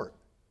youth sport.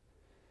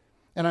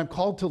 And I'm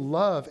called to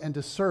love and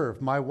to serve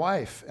my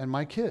wife and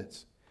my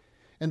kids.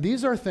 And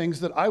these are things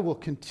that I will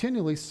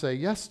continually say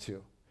yes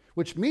to,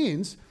 which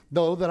means,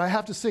 though, that I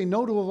have to say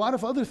no to a lot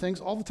of other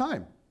things all the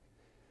time.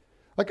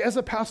 As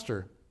a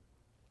pastor,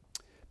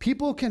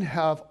 people can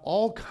have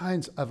all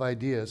kinds of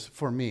ideas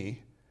for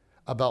me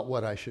about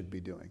what I should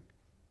be doing.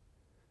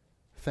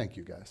 Thank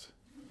you, guys.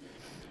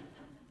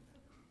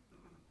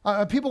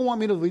 People want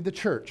me to lead the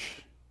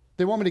church.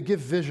 They want me to give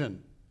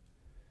vision.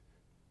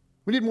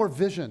 We need more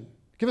vision.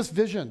 Give us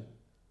vision.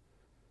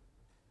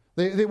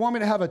 They want me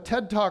to have a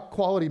TED Talk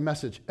quality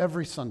message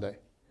every Sunday.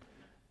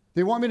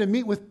 They want me to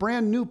meet with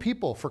brand new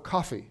people for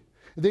coffee.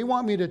 They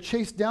want me to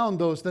chase down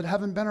those that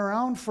haven't been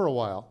around for a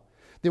while.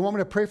 They want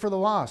me to pray for the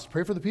lost,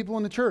 pray for the people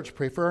in the church,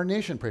 pray for our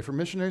nation, pray for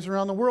missionaries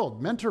around the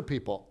world, mentor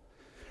people.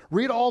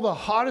 Read all the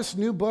hottest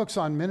new books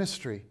on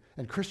ministry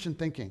and Christian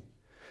thinking.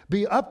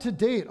 Be up to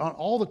date on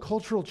all the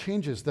cultural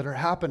changes that are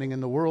happening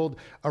in the world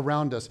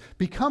around us.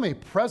 Become a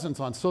presence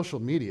on social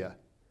media.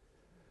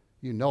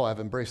 You know I've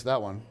embraced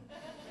that one.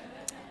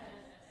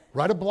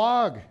 Write a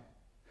blog.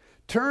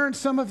 Turn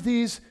some of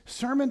these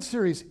sermon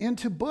series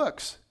into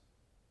books.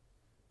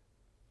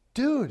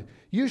 Dude,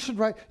 you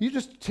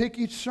just take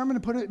each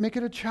sermon and make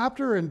it a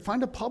chapter and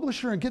find a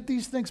publisher and get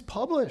these things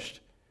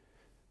published.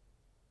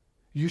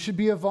 You should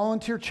be a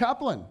volunteer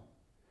chaplain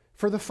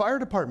for the fire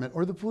department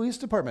or the police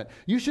department.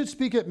 You should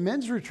speak at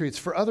men's retreats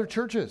for other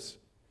churches.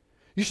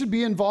 You should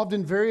be involved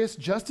in various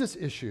justice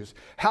issues.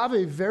 Have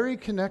a very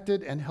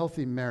connected and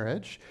healthy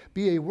marriage.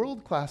 Be a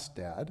world-class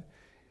dad.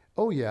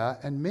 Oh yeah,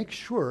 and make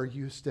sure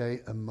you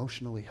stay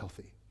emotionally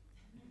healthy.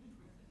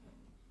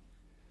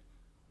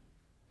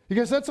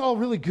 Because that's all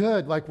really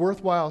good, like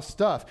worthwhile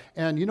stuff.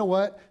 And you know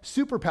what?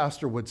 Super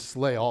pastor would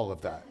slay all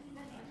of that.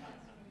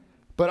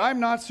 But I'm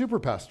not super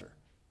pastor.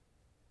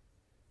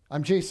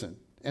 I'm Jason.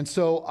 And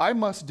so I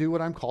must do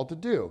what I'm called to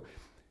do.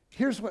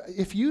 Here's what,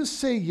 if you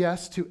say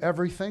yes to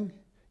everything,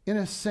 in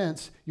a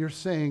sense, you're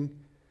saying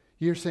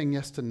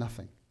yes to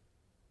nothing.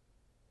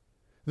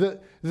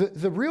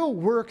 The real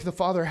work the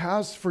Father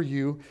has for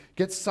you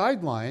gets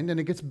sidelined and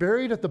it gets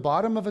buried at the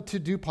bottom of a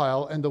to-do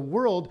pile, and the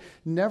world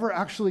never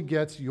actually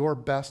gets your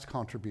best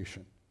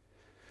contribution.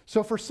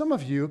 So for some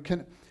of you,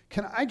 can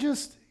I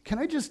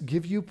just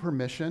give you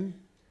permission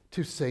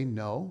to say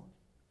no?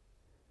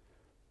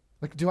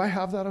 Like, do I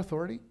have that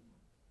authority?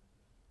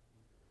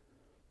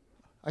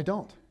 I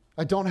don't.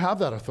 I don't have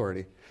that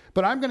authority.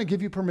 But I'm going to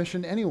give you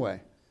permission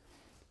anyway.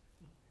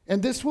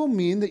 And this will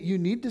mean that you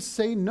need to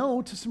say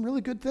no to some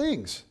really good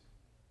things.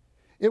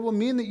 It will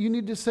mean that you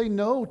need to say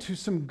no to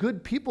some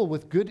good people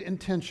with good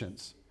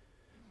intentions.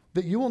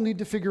 That you will need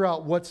to figure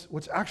out what's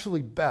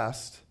actually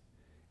best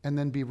and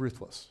then be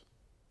ruthless.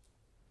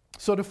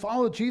 So to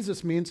follow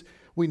Jesus means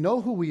we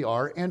know who we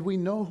are and we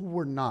know who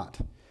we're not.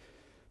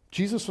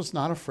 Jesus was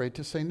not afraid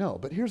to say no.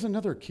 But here's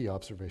another key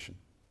observation.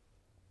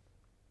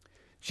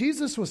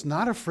 Jesus was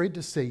not afraid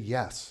to say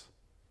yes.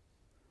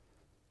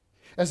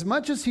 As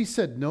much as he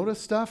said no to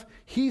stuff,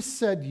 he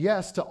said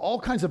yes to all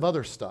kinds of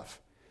other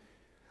stuff.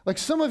 Like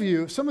some of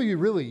you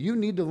really, you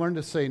need to learn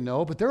to say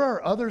no, but there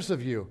are others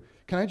of you,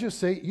 can I just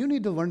say, you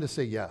need to learn to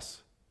say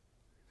yes.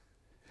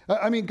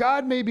 I mean,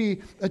 God may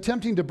be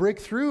attempting to break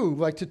through,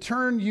 like to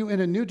turn you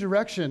in a new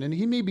direction, and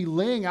he may be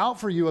laying out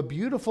for you a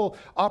beautiful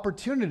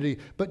opportunity,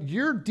 but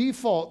your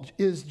default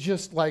is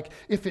just like,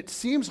 if it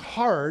seems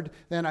hard,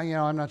 then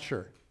I'm not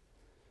sure.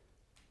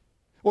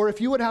 Or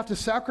if you would have to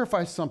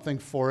sacrifice something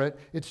for it,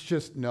 it's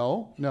just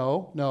no,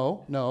 no,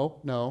 no, no,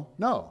 no,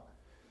 no.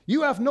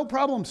 You have no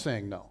problem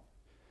saying no.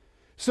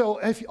 So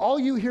if all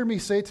you hear me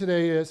say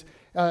today is,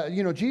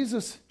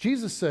 Jesus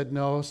said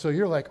no, so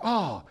you're like,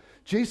 oh,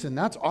 Jason,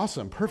 that's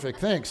awesome, perfect,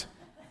 thanks.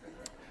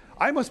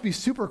 I must be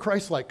super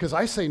Christ-like because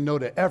I say no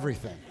to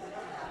everything.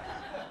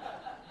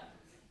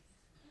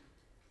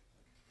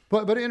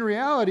 But in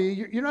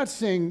reality, you're not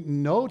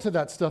saying no to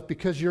that stuff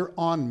because you're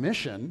on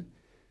mission,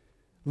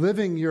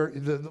 living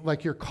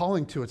like you're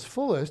calling to its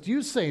fullest.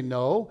 You say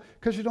no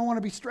because you don't want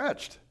to be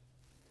stretched,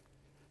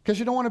 because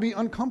you don't want to be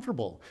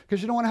uncomfortable,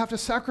 because you don't want to have to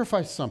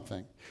sacrifice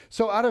something.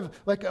 So out of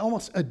like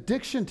almost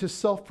addiction to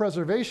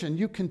self-preservation,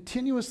 you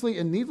continuously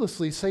and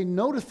needlessly say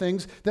no to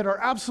things that are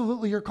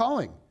absolutely your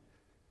calling.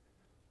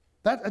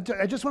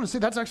 I just want to say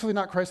that's actually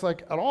not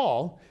Christ-like at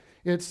all.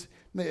 It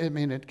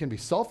can be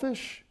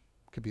selfish,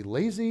 could be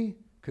lazy,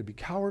 could be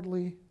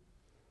cowardly.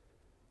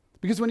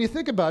 Because when you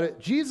think about it,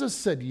 Jesus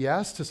said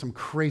yes to some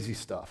crazy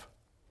stuff.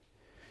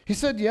 He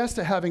said yes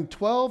to having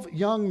 12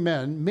 young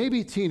men,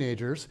 maybe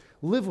teenagers,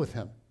 live with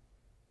him.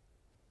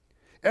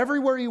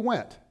 Everywhere he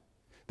went,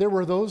 there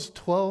were those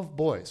 12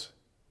 boys.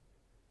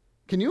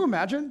 Can you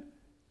imagine?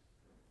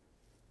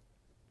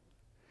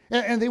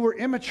 And they were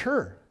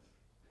immature.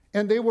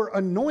 And they were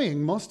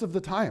annoying most of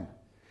the time.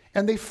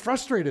 And they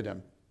frustrated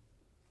him.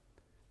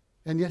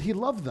 And yet he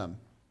loved them.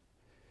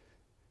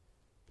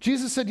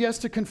 Jesus said yes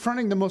to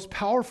confronting the most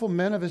powerful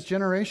men of his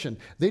generation.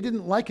 They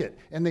didn't like it,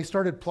 and they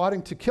started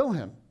plotting to kill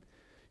him.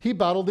 He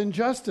battled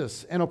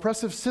injustice and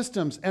oppressive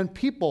systems and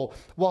people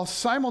while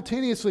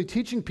simultaneously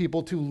teaching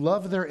people to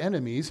love their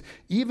enemies,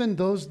 even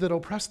those that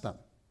oppress them.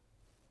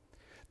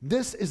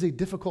 This is a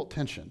difficult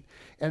tension,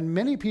 and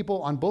many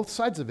people on both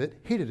sides of it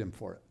hated him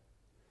for it.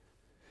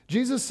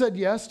 Jesus said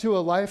yes to a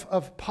life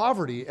of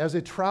poverty as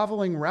a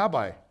traveling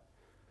rabbi.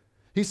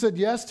 He said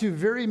yes to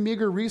very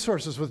meager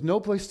resources with no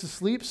place to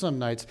sleep some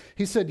nights.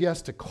 He said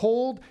yes to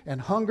cold and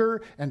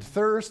hunger and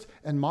thirst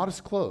and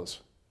modest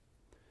clothes.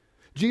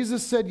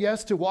 Jesus said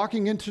yes to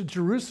walking into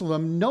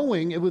Jerusalem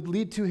knowing it would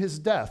lead to his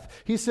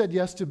death. He said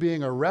yes to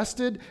being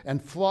arrested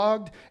and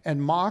flogged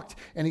and mocked,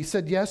 and he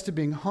said yes to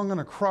being hung on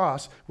a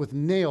cross with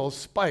nails,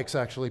 spikes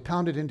actually,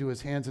 pounded into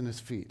his hands and his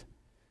feet.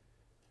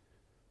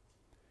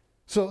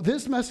 So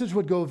this message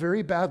would go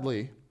very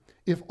badly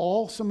if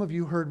all some of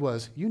you heard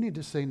was, you need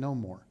to say no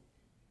more.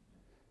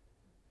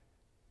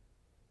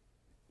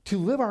 To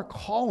live our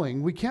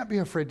calling, we can't be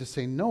afraid to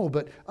say no,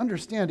 but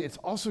understand it's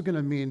also going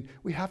to mean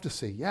we have to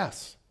say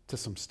yes to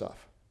some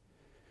stuff.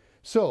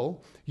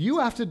 So you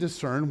have to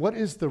discern what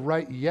is the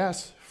right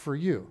yes for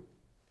you.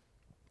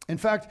 In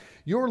fact,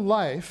 your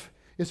life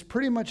is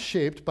pretty much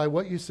shaped by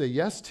what you say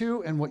yes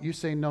to and what you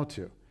say no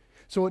to.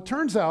 So it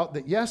turns out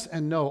that yes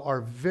and no are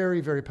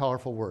very, very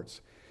powerful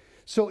words.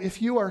 So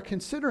if you are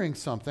considering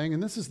something,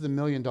 and this is the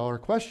million-dollar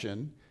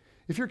question,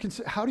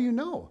 how do you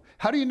know?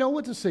 How do you know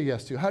what to say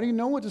yes to? How do you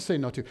know what to say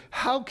no to?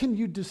 How can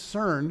you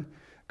discern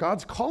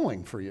God's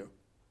calling for you?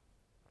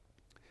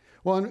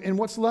 Well, in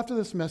what's left of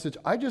this message,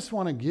 I just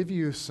want to give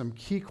you some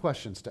key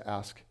questions to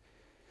ask.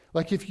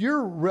 Like if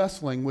you're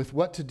wrestling with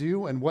what to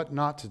do and what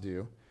not to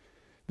do,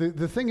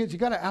 the thing is you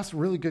got to ask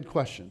really good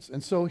questions.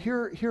 And so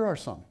here are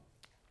some.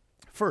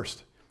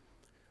 First,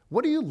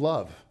 what do you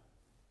love?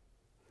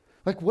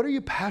 Like, what are you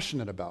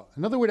passionate about?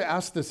 Another way to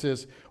ask this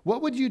is,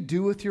 what would you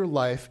do with your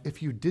life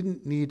if you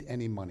didn't need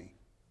any money?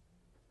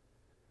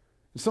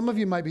 And some of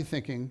you might be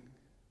thinking,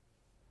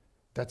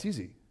 that's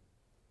easy.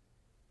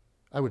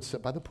 I would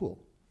sit by the pool.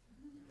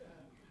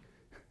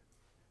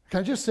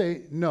 Can I just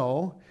say,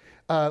 no,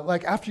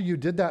 like after you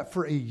did that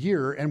for a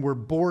year and were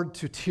bored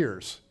to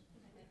tears,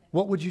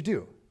 what would you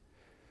do?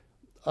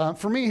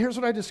 For me, here's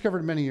what I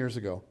discovered many years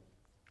ago.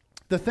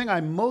 The thing I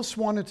most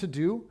wanted to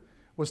do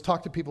was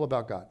talk to people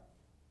about God.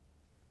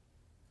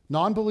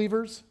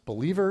 Non-believers,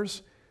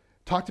 believers,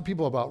 talk to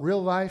people about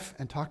real life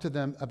and talk to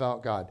them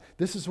about God.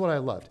 This is what I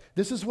loved.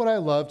 This is what I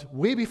loved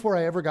way before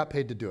I ever got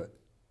paid to do it.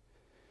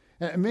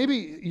 And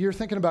maybe you're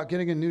thinking about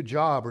getting a new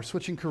job or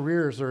switching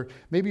careers, or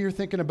maybe you're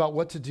thinking about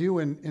what to do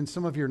in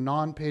some of your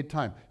non-paid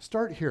time.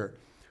 Start here.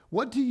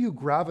 What do you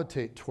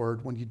gravitate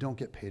toward when you don't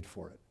get paid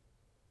for it?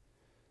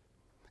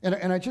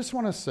 And I just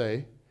want to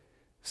say,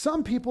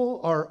 some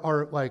people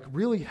are like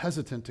really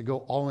hesitant to go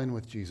all in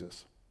with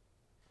Jesus.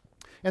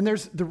 And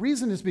the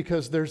reason is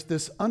because there's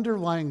this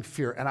underlying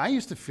fear, and I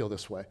used to feel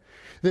this way.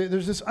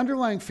 There's this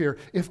underlying fear.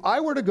 If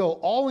I were to go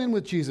all in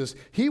with Jesus,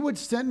 he would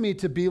send me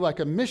to be like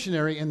a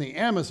missionary in the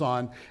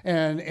Amazon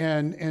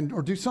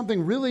or do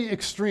something really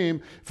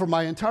extreme for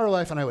my entire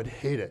life, and I would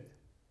hate it.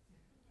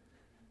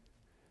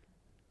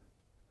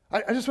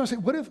 I just want to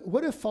say,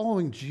 what if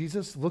following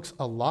Jesus looks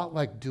a lot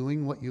like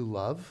doing what you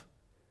love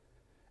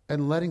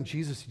and letting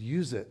Jesus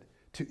use it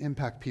to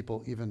impact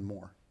people even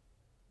more?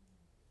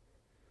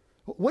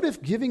 What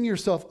if giving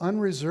yourself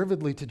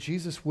unreservedly to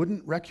Jesus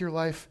wouldn't wreck your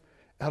life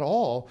at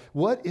all?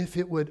 What if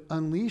it would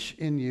unleash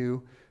in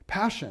you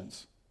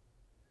passions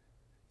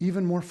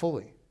even more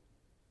fully?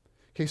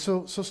 Okay,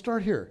 so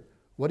start here.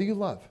 What do you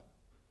love?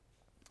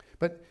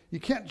 But you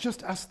can't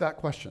just ask that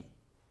question.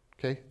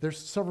 Okay, there's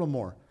several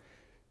more.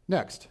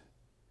 Next,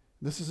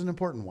 this is an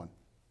important one.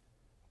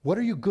 What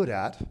are you good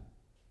at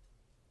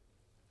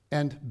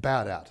and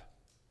bad at?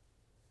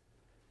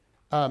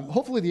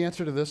 Hopefully the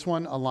answer to this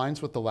one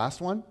aligns with the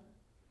last one.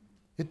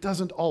 It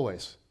doesn't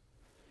always.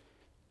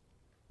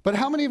 But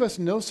how many of us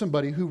know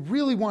somebody who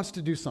really wants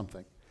to do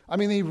something? I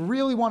mean, they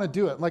really want to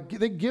do it. Like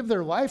they give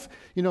their life,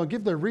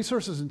 give their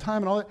resources and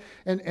time and all that,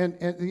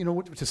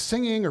 and to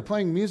singing or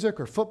playing music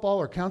or football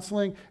or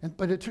counseling,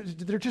 but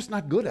they're just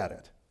not good at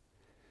it.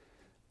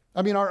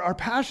 I mean, our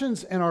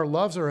passions and our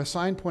loves are a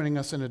sign pointing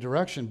us in a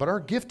direction, but our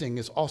gifting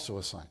is also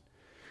a sign.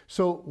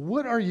 So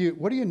what are you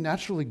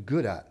naturally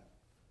good at?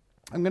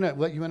 I'm going to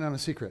let you in on a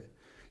secret.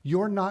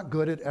 You're not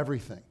good at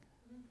everything.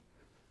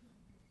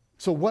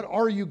 So what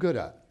are you good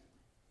at?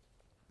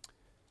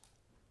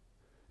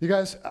 You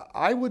guys,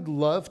 I would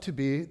love to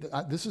be,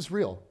 this is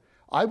real,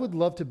 I would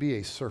love to be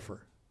a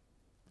surfer.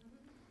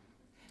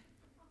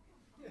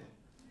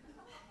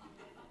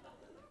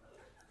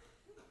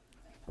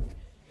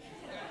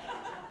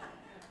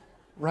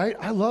 Right?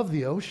 I love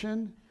the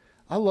ocean.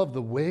 I love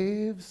the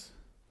waves.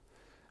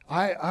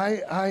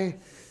 I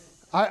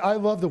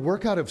love the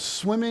workout of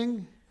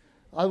swimming.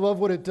 I love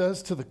what it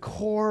does to the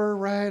core,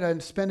 right? I'm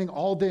spending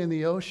all day in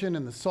the ocean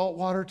and the salt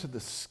water to the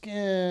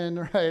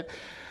skin, right?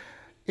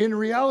 In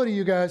reality,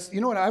 you guys,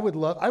 you know what I would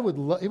love? I would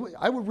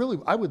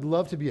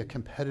love to be a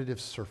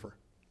competitive surfer.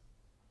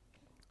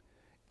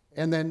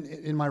 And then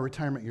in my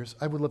retirement years,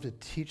 I would love to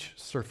teach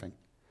surfing.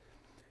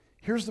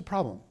 Here's the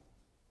problem.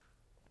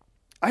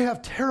 I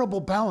have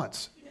terrible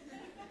balance.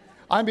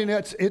 I mean,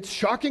 it's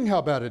shocking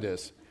how bad it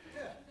is.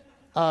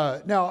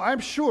 Now, I'm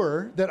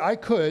sure that I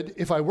could,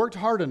 if I worked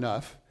hard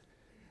enough,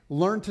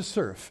 learn to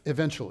surf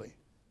eventually.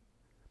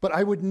 But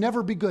I would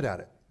never be good at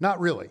it. Not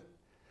really.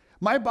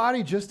 My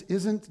body just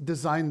isn't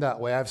designed that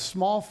way. I have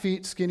small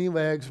feet, skinny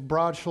legs,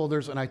 broad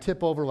shoulders, and I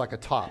tip over like a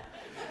top.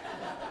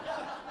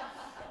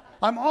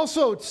 I'm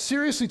also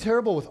seriously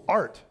terrible with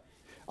art.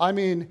 I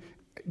mean,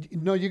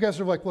 No, you guys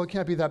are like, well, it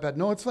can't be that bad.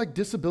 No, it's like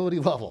disability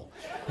level.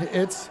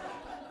 It's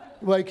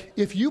like,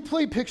 if you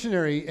play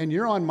Pictionary and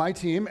you're on my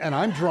team and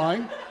I'm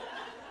drawing,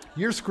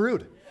 you're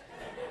screwed.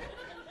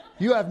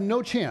 You have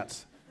no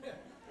chance.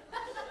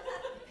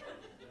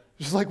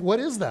 Just like, what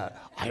is that?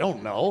 I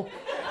don't know.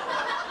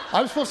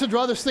 I'm supposed to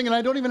draw this thing and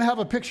I don't even have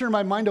a picture in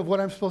my mind of what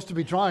I'm supposed to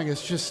be drawing.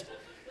 It's just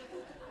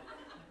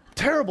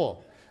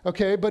terrible.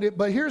 Okay,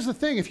 but here's the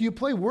thing. If you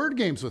play word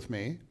games with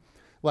me,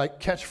 like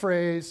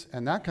catchphrase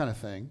and that kind of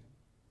thing,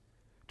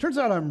 turns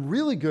out I'm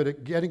really good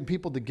at getting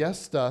people to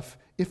guess stuff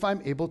if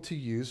I'm able to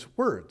use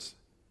words.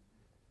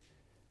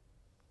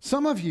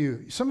 Some of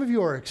you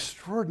are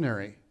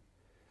extraordinary,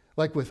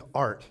 like with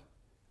art.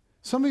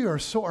 Some of you are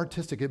so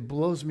artistic, it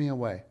blows me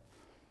away.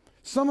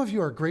 Some of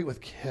you are great with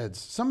kids.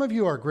 Some of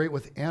you are great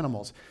with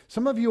animals.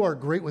 Some of you are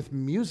great with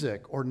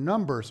music or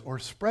numbers or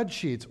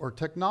spreadsheets or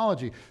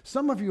technology.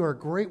 Some of you are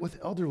great with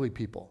elderly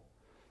people.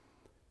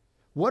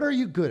 What are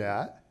you good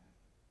at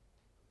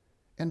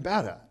and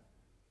bad at?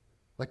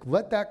 Like,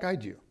 let that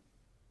guide you.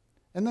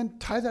 And then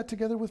tie that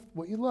together with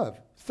what you love.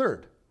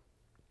 Third,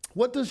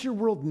 what does your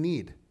world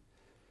need?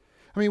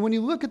 I mean, when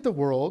you look at the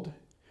world,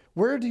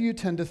 where do you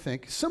tend to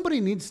think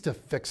somebody needs to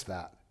fix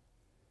that?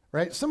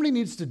 Right? Somebody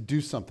needs to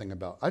do something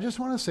about it. I just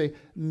want to say,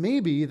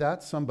 maybe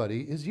that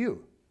somebody is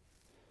you.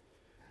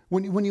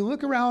 When you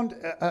look around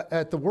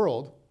at the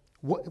world,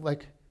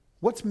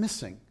 what's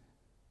missing?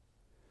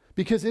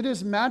 Because it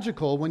is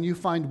magical when you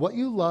find what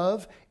you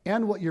love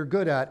and what you're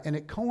good at, and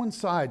it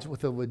coincides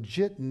with a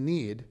legit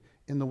need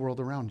in the world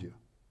around you.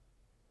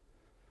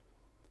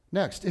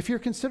 Next, if you're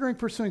considering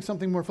pursuing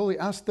something more fully,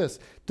 ask this: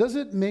 does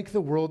it make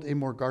the world a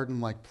more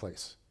garden-like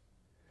place?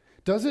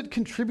 Does it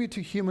contribute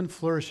to human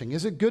flourishing?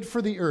 Is it good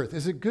for the earth?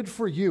 Is it good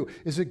for you?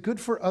 Is it good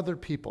for other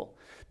people?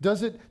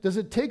 Does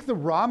it take the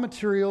raw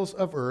materials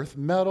of earth,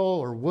 metal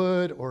or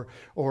wood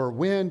or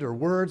wind or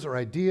words or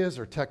ideas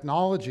or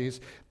technologies,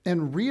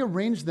 and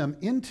rearrange them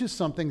into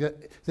something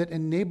that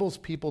enables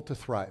people to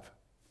thrive?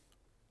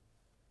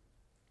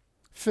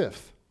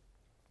 Fifth,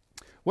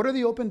 what are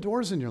the open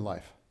doors in your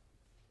life?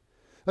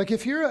 Like,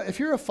 if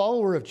you're a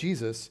follower of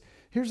Jesus,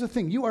 here's the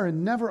thing: you are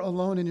never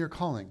alone in your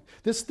calling.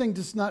 This thing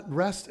does not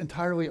rest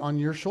entirely on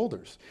your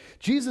shoulders.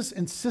 Jesus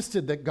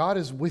insisted that God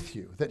is with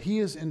you, that he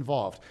is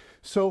involved.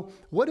 So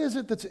what is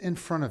it that's in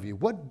front of you?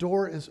 What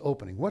door is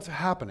opening? What's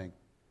happening?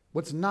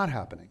 What's not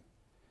happening?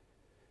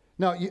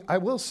 Now, I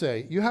will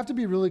say, you have to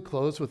be really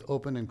close with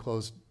open and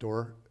closed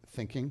door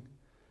thinking,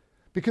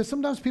 because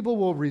sometimes people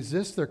will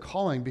resist their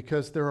calling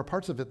because there are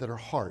parts of it that are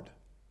hard.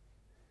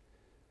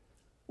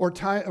 Or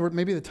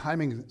maybe the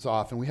timing is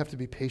off and we have to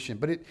be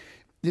patient. But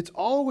it's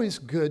always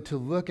good to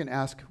look and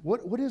ask,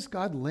 what is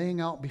God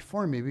laying out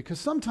before me? Because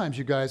sometimes,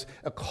 you guys,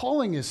 a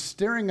calling is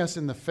staring us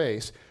in the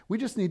face. We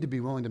just need to be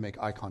willing to make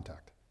eye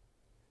contact.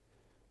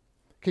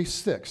 Okay,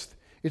 sixth,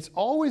 it's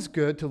always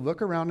good to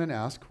look around and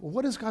ask, well,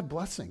 what is God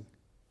blessing?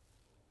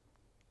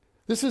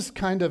 This is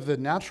kind of the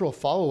natural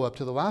follow-up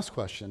to the last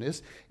question.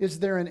 Is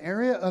there an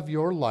area of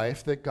your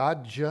life that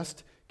God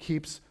just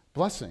keeps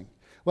blessing?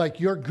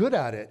 Like, you're good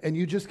at it and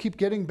you just keep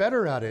getting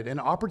better at it and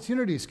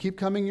opportunities keep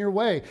coming your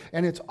way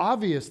and it's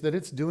obvious that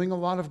it's doing a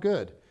lot of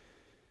good.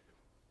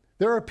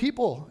 There are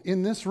people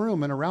in this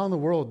room and around the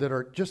world that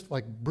are just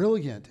like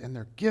brilliant and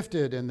they're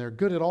gifted and they're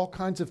good at all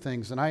kinds of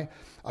things. And I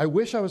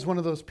wish I was one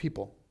of those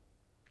people.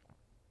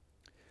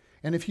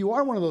 And if you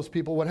are one of those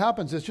people, what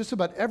happens is just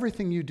about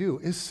everything you do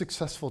is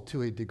successful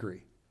to a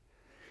degree.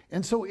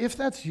 And so if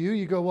that's you,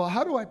 you go, well,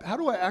 how do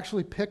I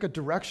actually pick a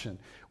direction?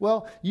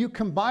 Well, you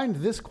combined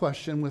this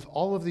question with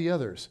all of the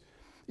others.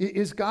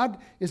 Is God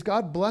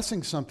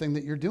blessing something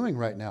that you're doing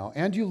right now?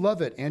 And you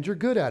love it, and you're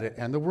good at it,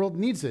 and the world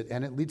needs it,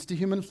 and it leads to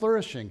human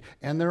flourishing,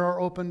 and there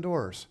are open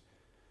doors.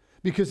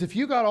 Because if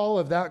you got all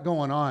of that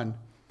going on,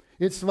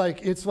 it's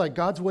like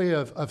God's way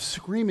of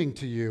screaming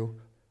to you,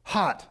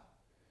 hot,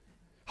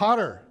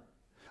 hotter,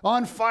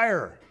 on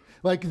fire.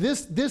 Like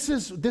this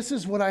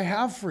is what I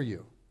have for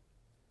you.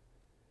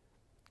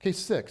 Okay,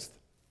 sixth,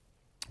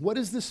 what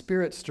is the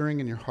Spirit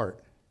stirring in your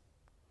heart?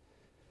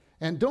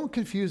 And don't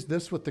confuse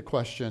this with the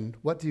question,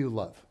 what do you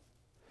love?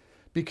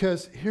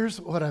 Because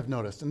here's what I've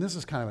noticed, and this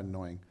is kind of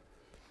annoying.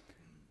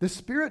 The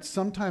Spirit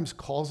sometimes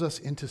calls us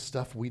into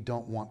stuff we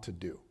don't want to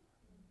do.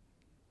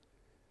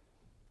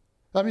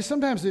 I mean,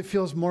 sometimes it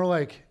feels more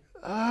like,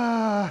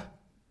 I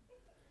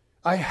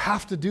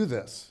have to do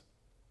this.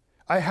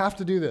 I have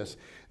to do this.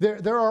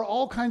 There are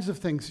all kinds of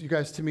things, you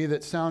guys, to me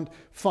that sound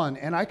fun,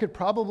 and I could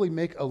probably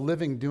make a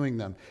living doing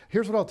them.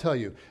 Here's what I'll tell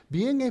you.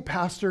 Being a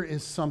pastor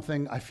is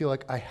something I feel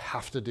like I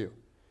have to do.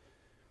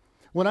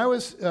 When I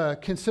was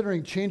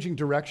considering changing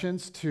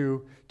directions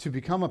to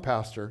become a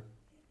pastor,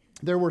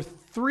 there were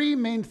three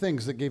main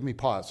things that gave me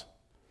pause.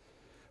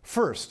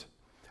 First,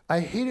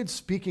 I hated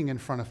speaking in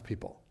front of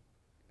people.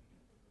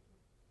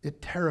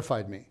 It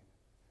terrified me.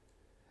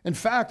 In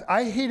fact,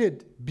 I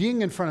hated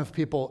being in front of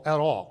people at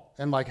all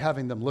and like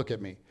having them look at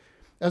me.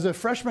 As a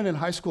freshman in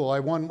high school, I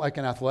won like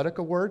an athletic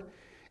award,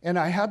 and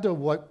I had to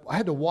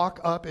walk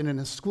up in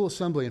a school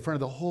assembly in front of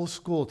the whole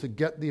school to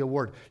get the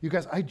award. You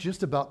guys, I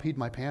just about peed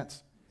my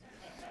pants.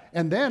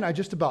 And then I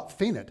just about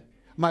fainted.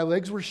 My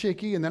legs were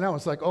shaky, and then I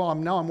was like, oh,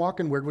 now I'm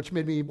walking weird, which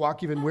made me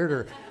walk even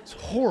weirder. It's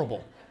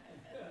horrible.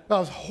 That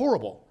was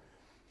horrible.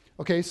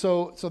 Okay,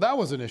 so that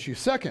was an issue.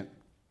 Second,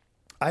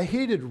 I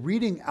hated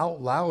reading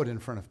out loud in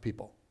front of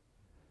people.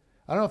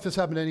 I don't know if this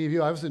happened to any of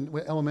you. I was in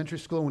elementary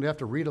school and we'd have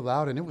to read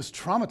aloud, and it was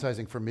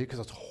traumatizing for me because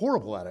I was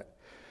horrible at it.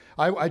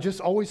 I just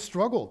always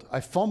struggled.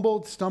 I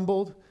fumbled,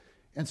 stumbled,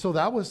 and so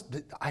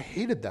I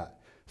hated that.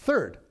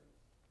 Third,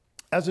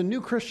 as a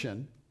new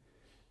Christian,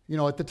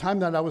 at the time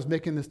that I was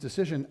making this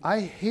decision, I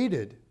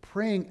hated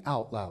praying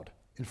out loud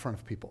in front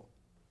of people.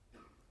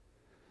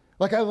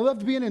 Like, I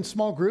loved being in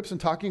small groups and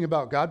talking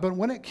about God, but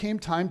when it came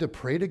time to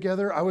pray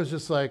together, I was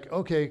just like,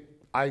 okay,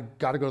 I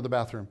got to go to the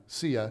bathroom.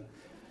 See ya.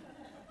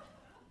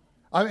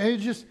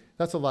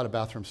 That's a lot of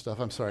bathroom stuff.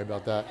 I'm sorry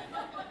about that.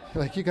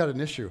 Like, you got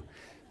an issue.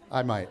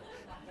 I might.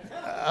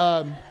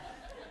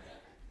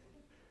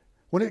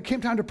 When it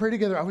came time to pray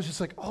together, I was just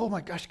like, oh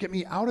my gosh, get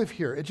me out of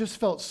here. It just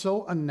felt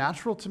so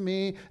unnatural to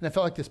me, and it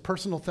felt like this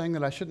personal thing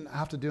that I shouldn't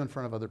have to do in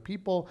front of other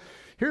people.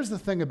 Here's the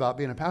thing about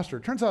being a pastor.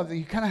 It turns out that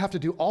you kind of have to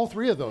do all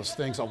three of those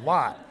things a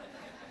lot.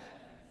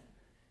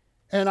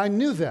 And I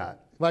knew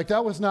that. Like,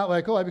 that was not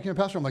like, oh, I became a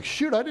pastor. I'm like,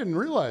 shoot, I didn't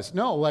realize.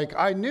 No, like,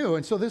 I knew.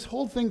 And so this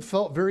whole thing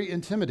felt very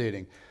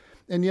intimidating.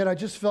 And yet I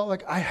just felt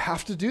like I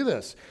have to do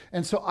this.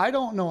 And so I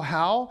don't know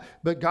how,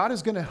 but God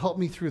is going to help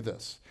me through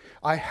this.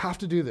 I have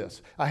to do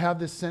this. I have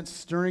this sense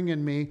stirring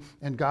in me,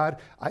 and God,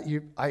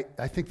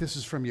 I think this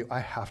is from you. I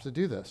have to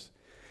do this.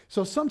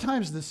 So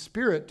sometimes the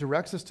Spirit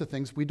directs us to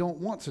things we don't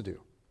want to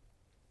do.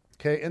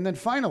 Okay, and then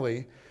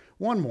finally,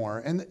 one more,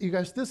 and you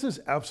guys, this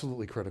is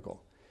absolutely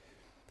critical.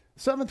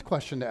 Seventh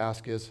question to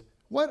ask is,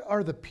 what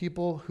are the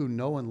people who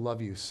know and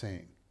love you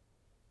saying?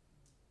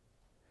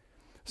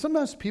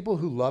 Sometimes people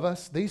who love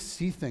us, they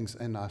see things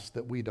in us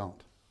that we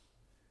don't.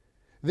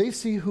 They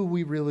see who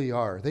we really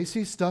are. They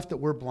see stuff that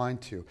we're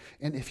blind to.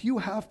 And if you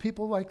have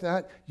people like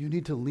that, you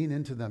need to lean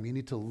into them. You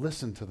need to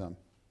listen to them.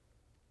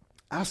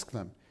 Ask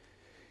them,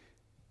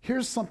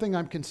 here's something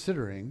I'm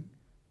considering.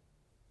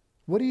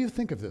 What do you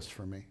think of this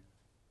for me?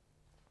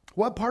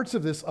 What parts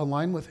of this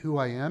align with who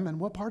I am, and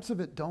what parts of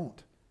it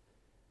don't?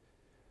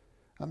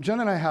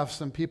 Jen and I have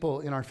some people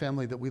in our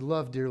family that we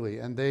love dearly,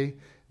 and they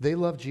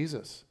love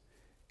Jesus.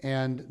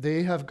 And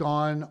they have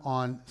gone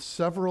on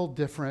several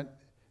different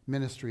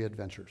ministry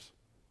adventures.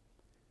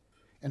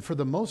 And for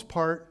the most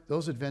part,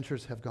 those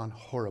adventures have gone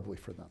horribly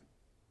for them.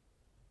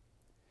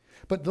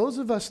 But those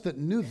of us that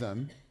knew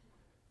them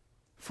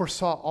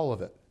foresaw all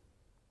of it.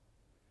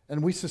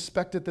 And we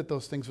suspected that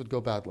those things would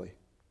go badly.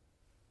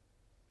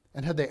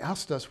 And had they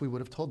asked us, we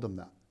would have told them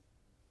that.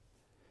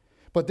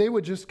 But they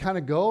would just kind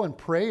of go and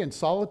pray in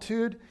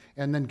solitude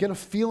and then get a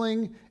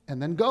feeling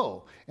and then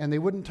go. And they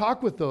wouldn't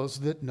talk with those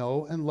that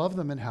know and love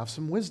them and have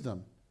some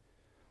wisdom.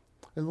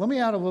 And let me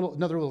add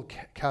another little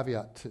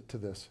caveat to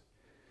this.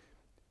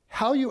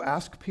 How you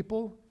ask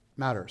people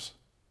matters.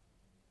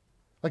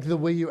 Like the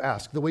way you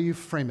ask, the way you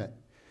frame it.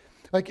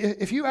 Like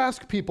if you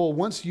ask people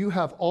once you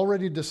have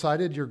already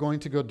decided you're going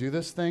to go do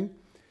this thing,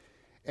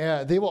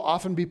 they will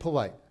often be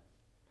polite.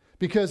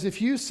 Because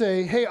if you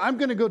say, hey, I'm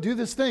going to go do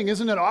this thing,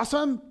 isn't it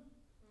awesome?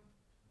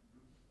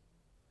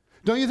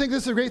 Don't you think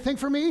this is a great thing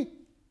for me?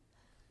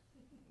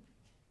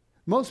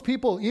 Most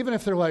people, even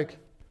if they're like,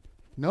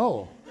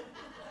 no,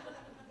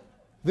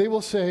 they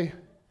will say,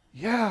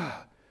 yeah,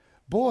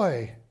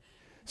 boy,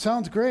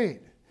 sounds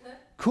great,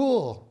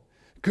 cool,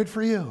 good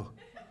for you.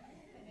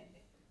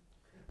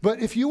 But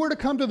if you were to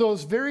come to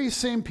those very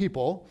same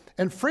people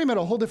and frame it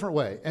a whole different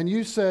way, and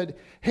you said,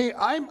 hey,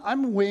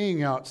 I'm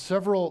weighing out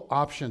several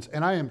options,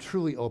 and I am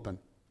truly open.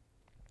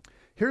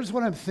 Here's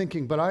what I'm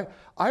thinking, but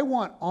I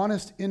want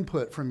honest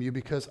input from you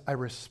because I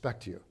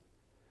respect you.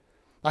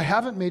 I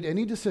haven't made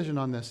any decision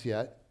on this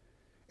yet,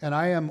 and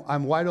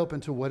I'm wide open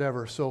to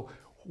whatever. So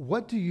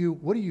what do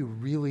you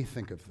really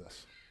think of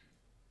this?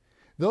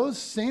 Those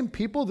same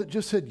people that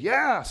just said,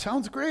 yeah,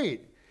 sounds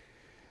great.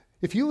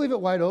 If you leave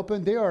it wide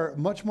open, they are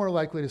much more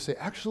likely to say,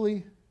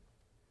 actually,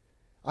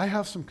 I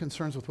have some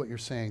concerns with what you're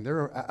saying. There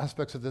are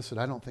aspects of this that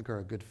I don't think are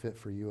a good fit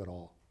for you at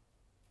all.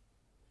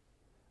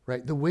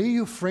 Right? The way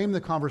you frame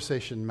the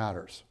conversation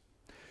matters.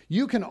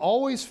 You can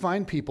always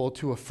find people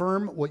to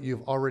affirm what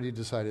you've already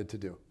decided to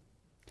do.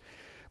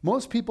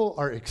 Most people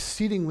are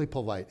exceedingly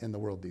polite in the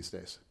world these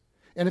days.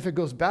 And if it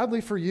goes badly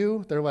for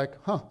you, they're like,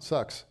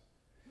 sucks.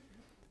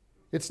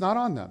 It's not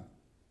on them.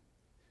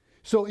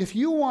 So if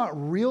you want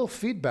real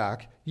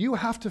feedback, you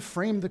have to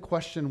frame the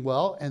question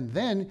well, and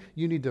then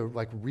you need to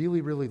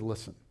really, really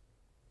listen.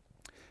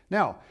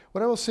 Now,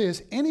 what I will say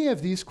is any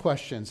of these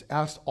questions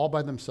asked all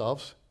by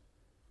themselves,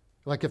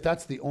 like if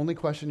that's the only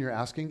question you're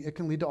asking, it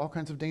can lead to all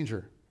kinds of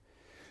danger.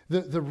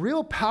 The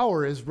real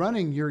power is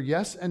running your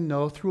yes and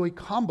no through a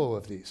combo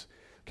of these.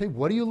 Okay,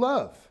 what do you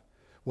love?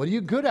 What are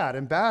you good at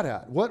and bad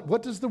at?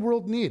 What does the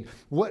world need?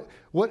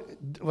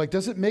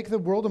 Does it make the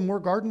world a more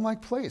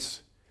garden-like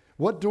place?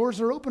 What doors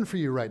are open for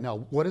you right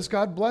now? What is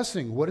God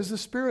blessing? What is the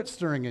Spirit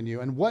stirring in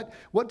you? And what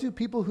do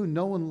people who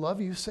know and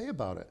love you say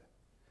about it?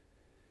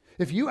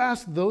 If you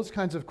ask those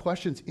kinds of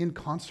questions in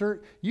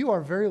concert, you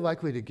are very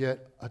likely to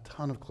get a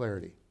ton of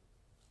clarity.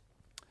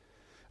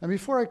 And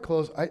before I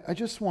close, I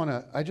just want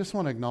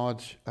to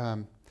acknowledge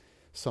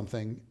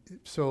something.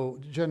 So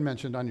Jen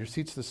mentioned on your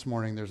seats this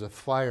morning, there's a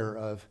flyer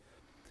of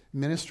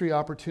ministry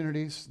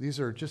opportunities. These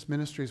are just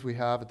ministries we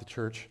have at the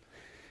church.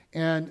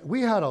 And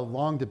we had a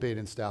long debate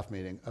in staff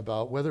meeting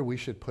about whether we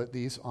should put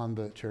these on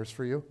the chairs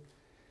for you.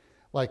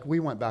 Like,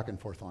 we went back and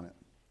forth on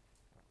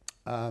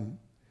it.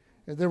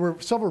 There were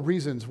several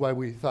reasons why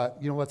we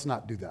thought, let's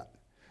not do that.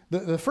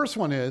 The first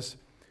one is,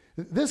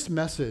 this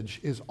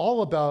message is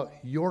all about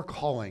your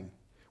calling,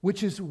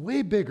 which is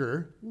way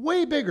bigger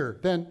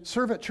than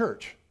serve at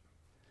church.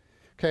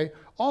 Okay?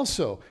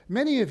 Also,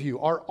 many of you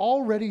are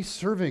already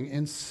serving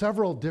in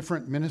several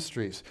different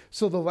ministries.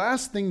 So the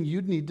last thing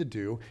you'd need to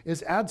do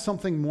is add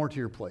something more to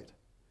your plate.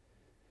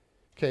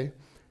 Okay?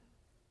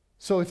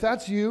 So if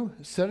that's you,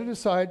 set it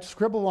aside,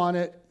 scribble on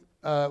it.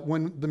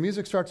 When the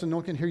music starts and no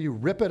one can hear you,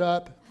 rip it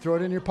up, throw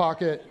it in your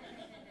pocket.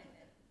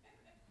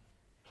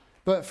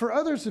 But for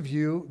others of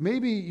you,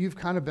 maybe you've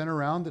kind of been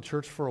around the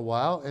church for a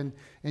while and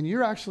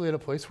you're actually at a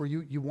place where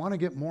you want to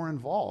get more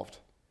involved.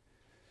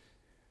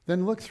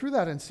 Then look through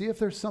that and see if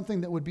there's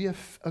something that would be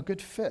a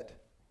good fit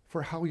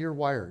for how you're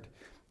wired.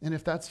 And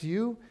if that's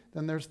you,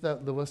 then there's the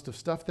list of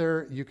stuff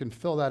there. You can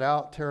fill that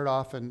out, tear it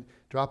off, and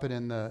drop it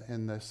in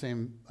the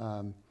same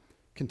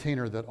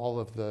container that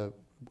all of the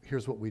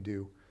here's what we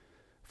do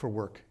for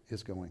work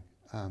is going.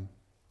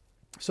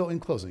 So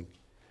in closing,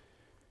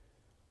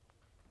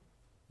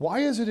 why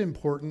is it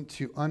important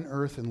to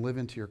unearth and live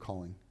into your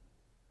calling?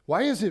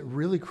 Why is it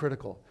really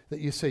critical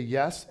that you say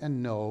yes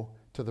and no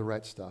to the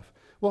right stuff?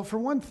 Well, for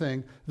one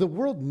thing, the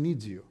world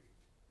needs you.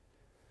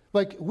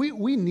 Like,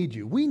 we need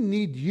you. We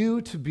need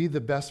you to be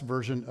the best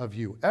version of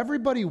you.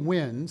 Everybody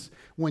wins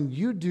when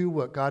you do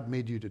what God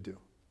made you to do.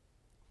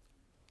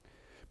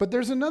 But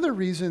there's another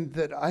reason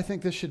that I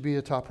think this should be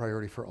a top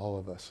priority for all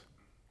of us.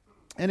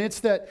 And it's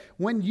that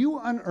when you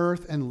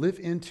unearth and live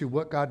into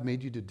what God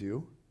made you to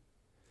do,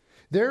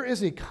 there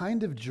is a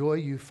kind of joy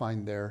you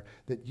find there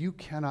that you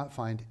cannot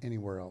find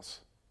anywhere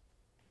else.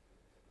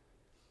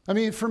 I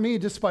mean, for me,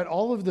 despite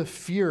all of the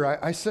fear,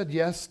 I said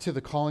yes to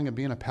the calling of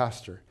being a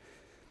pastor.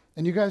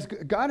 And you guys,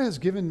 God has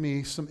given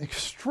me some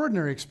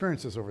extraordinary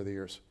experiences over the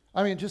years.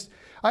 I mean,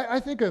 I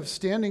think of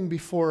standing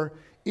before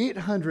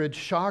 800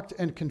 shocked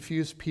and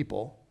confused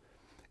people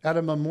at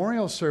a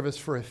memorial service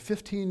for a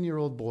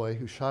 15-year-old boy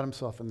who shot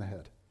himself in the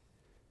head.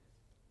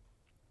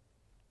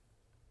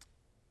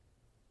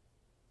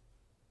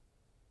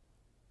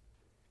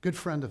 Good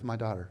friend of my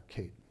daughter,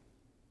 Kate.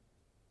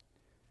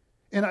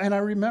 And I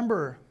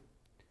remember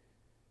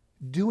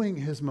doing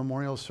his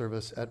memorial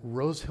service at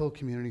Rose Hill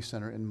Community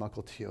Center in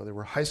Mukilteo. There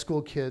were high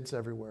school kids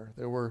everywhere.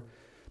 There were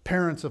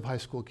parents of high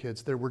school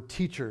kids. There were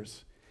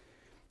teachers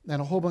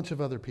and a whole bunch of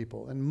other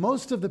people. And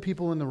most of the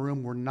people in the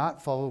room were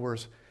not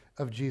followers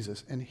of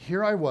Jesus. And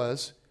here I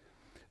was,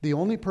 the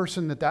only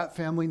person that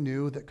family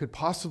knew that could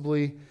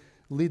possibly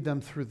lead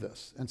them through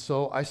this. And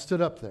so I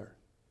stood up there.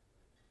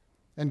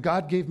 And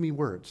God gave me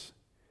words.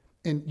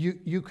 And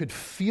you could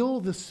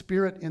feel the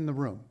Spirit in the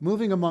room,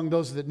 moving among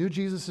those that knew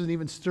Jesus and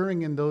even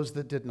stirring in those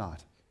that did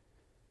not.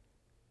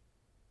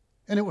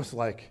 And it was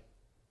like,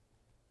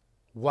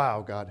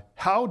 wow, God,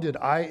 how did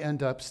I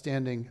end up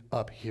standing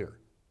up here?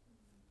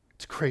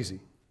 It's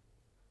crazy.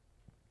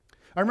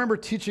 I remember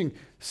teaching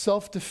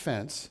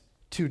self-defense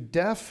to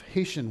deaf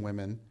Haitian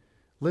women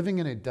living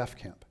in a deaf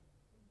camp,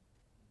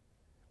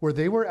 where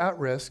they were at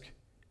risk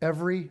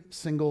every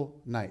single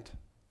night.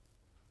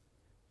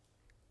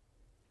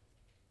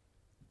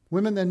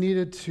 Women then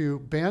needed to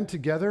band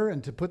together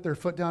and to put their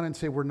foot down and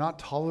say, we're not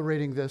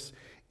tolerating this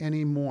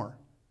anymore.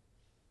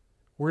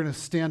 We're going to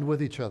stand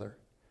with each other.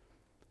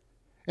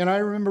 And I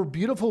remember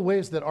beautiful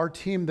ways that our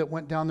team that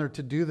went down there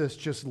to do this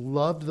just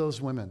loved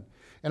those women.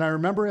 And I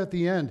remember at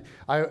the end,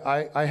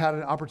 I had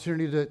an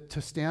opportunity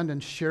to stand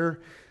and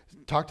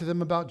talk to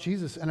them about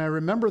Jesus. And I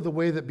remember the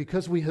way that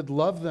because we had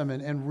loved them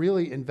and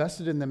really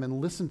invested in them and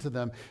listened to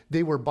them,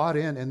 they were bought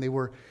in and they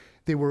were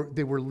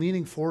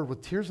leaning forward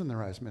with tears in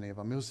their eyes, many of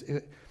them.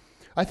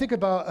 I think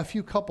about a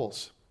few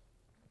couples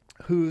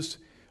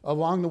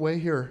along the way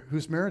here,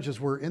 whose marriages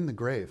were in the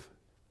grave.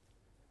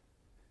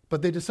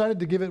 But they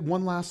decided to give it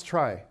one last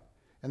try.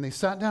 And they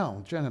sat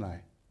down, Jen and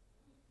I.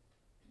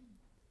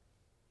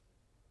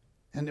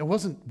 And it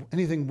wasn't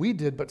anything we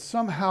did, but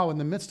somehow in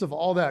the midst of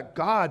all that,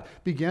 God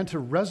began to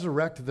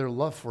resurrect their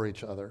love for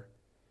each other.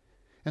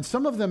 And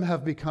some of them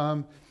have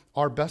become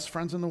our best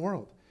friends in the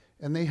world.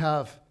 And they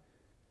have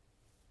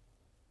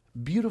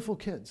beautiful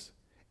kids.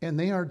 And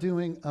they are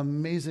doing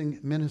amazing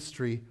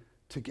ministry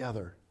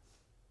together.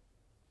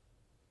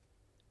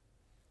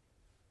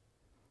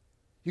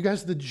 You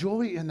guys, the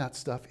joy in that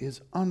stuff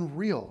is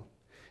unreal.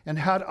 And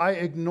had I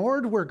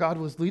ignored where God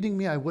was leading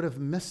me, I would have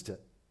missed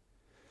it.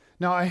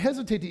 Now, I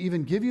hesitate to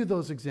even give you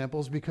those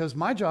examples because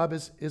my job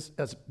is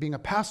as being a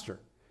pastor.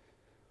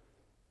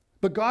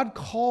 But God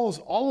calls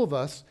all of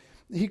us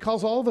He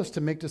calls all of us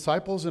to make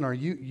disciples in our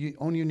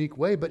own unique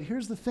way, but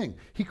here's the thing.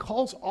 He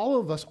calls all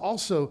of us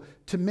also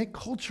to make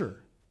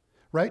culture,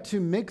 right? To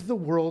make the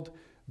world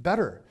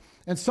better.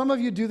 And some of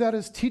you do that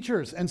as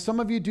teachers, and some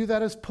of you do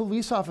that as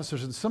police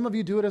officers, and some of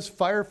you do it as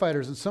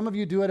firefighters, and some of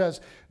you do it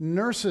as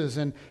nurses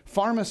and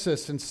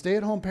pharmacists and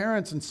stay-at-home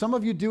parents, and some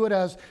of you do it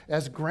as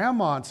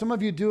grandma, and some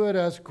of you do it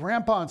as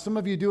grandpa, and some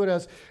of you do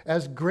it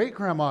as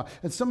great-grandma,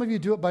 and some of you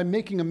do it by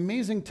making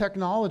amazing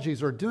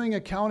technologies or doing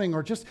accounting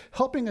or just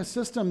helping a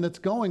system that's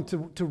going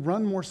to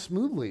run more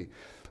smoothly.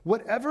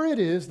 Whatever it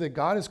is that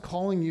God is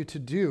calling you to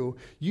do,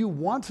 you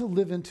want to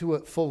live into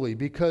it fully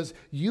because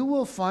you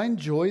will find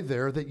joy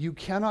there that you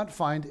cannot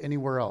find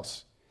anywhere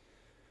else.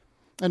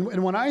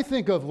 And when I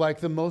think of like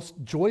the most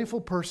joyful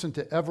person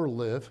to ever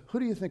live, who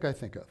do you think I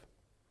think of?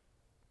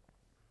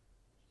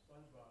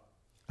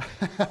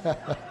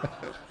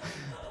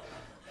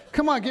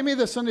 Come on, give me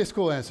the Sunday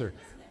school answer.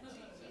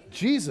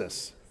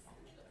 Jesus.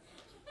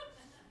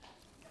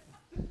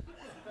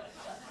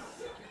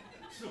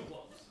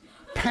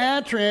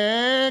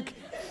 Patrick.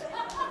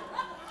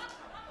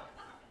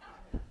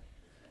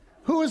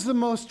 Who is the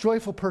most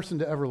joyful person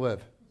to ever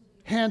live?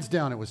 Hands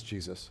down, it was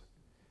Jesus.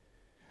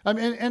 I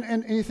mean,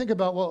 and you think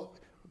about, well,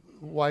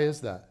 why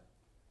is that?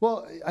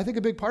 Well, I think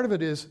a big part of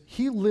it is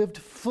he lived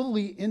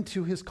fully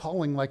into his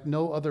calling like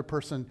no other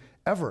person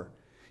ever.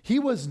 He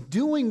was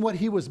doing what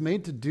he was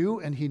made to do,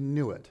 and he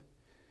knew it.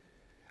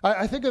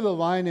 I think of the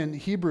line in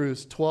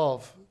Hebrews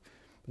 12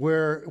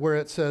 where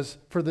it says,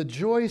 "For the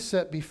joy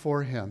set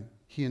before him,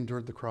 he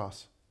endured the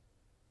cross."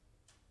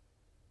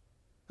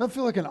 Doesn't that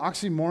feel like an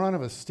oxymoron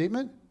of a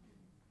statement?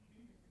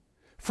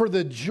 For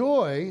the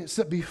joy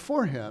set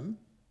before him,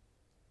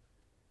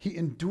 he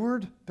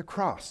endured the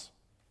cross.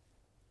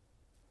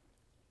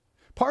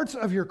 Parts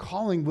of your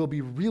calling will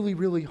be really,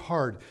 really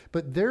hard,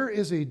 but there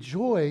is a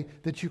joy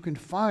that you can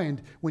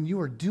find when you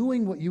are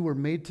doing what you were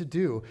made to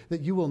do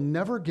that you will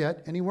never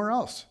get anywhere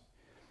else.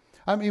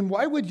 I mean,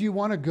 why would you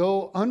want to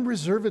go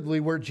unreservedly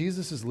where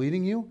Jesus is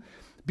leading you?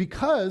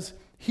 Because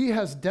he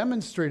has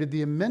demonstrated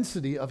the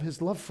immensity of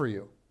his love for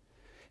you.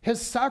 His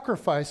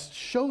sacrifice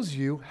shows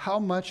you how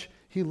much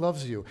he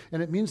loves you,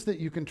 and it means that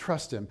you can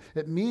trust him.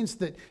 It means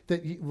that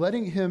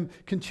letting him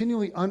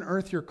continually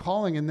unearth your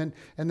calling and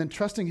then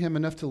trusting him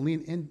enough to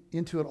lean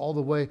into it all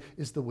the way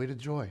is the way to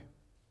joy.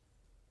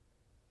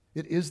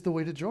 It is the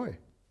way to joy.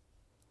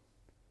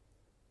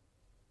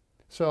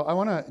 So I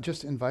want to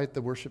just invite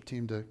the worship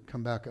team to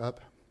come back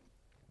up.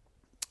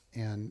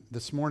 And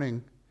this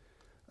morning,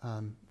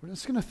 we're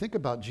just going to think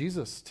about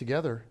Jesus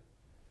together,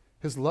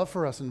 his love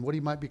for us and what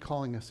he might be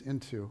calling us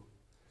into,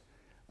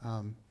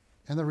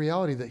 and the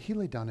reality that he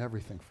laid down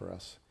everything for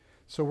us.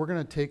 So we're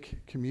going to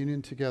take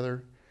communion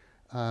together,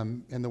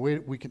 and the way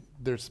we can,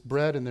 there's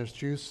bread and there's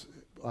juice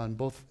on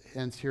both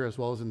ends here as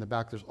well as in the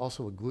back. There's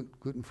also a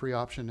gluten-free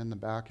option in the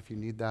back if you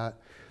need that,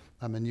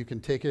 and you can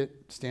take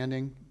it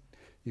standing.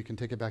 You can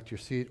take it back to your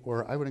seat,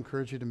 or I would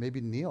encourage you to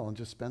maybe kneel and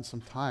just spend some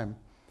time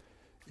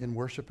in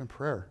worship and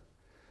prayer.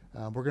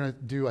 We're going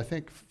to do, I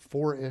think,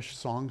 4-ish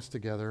songs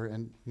together,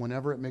 and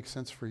whenever it makes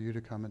sense for you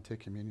to come and take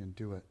communion,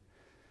 do it.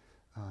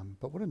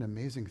 But what an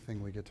amazing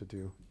thing we get to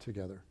do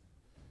together.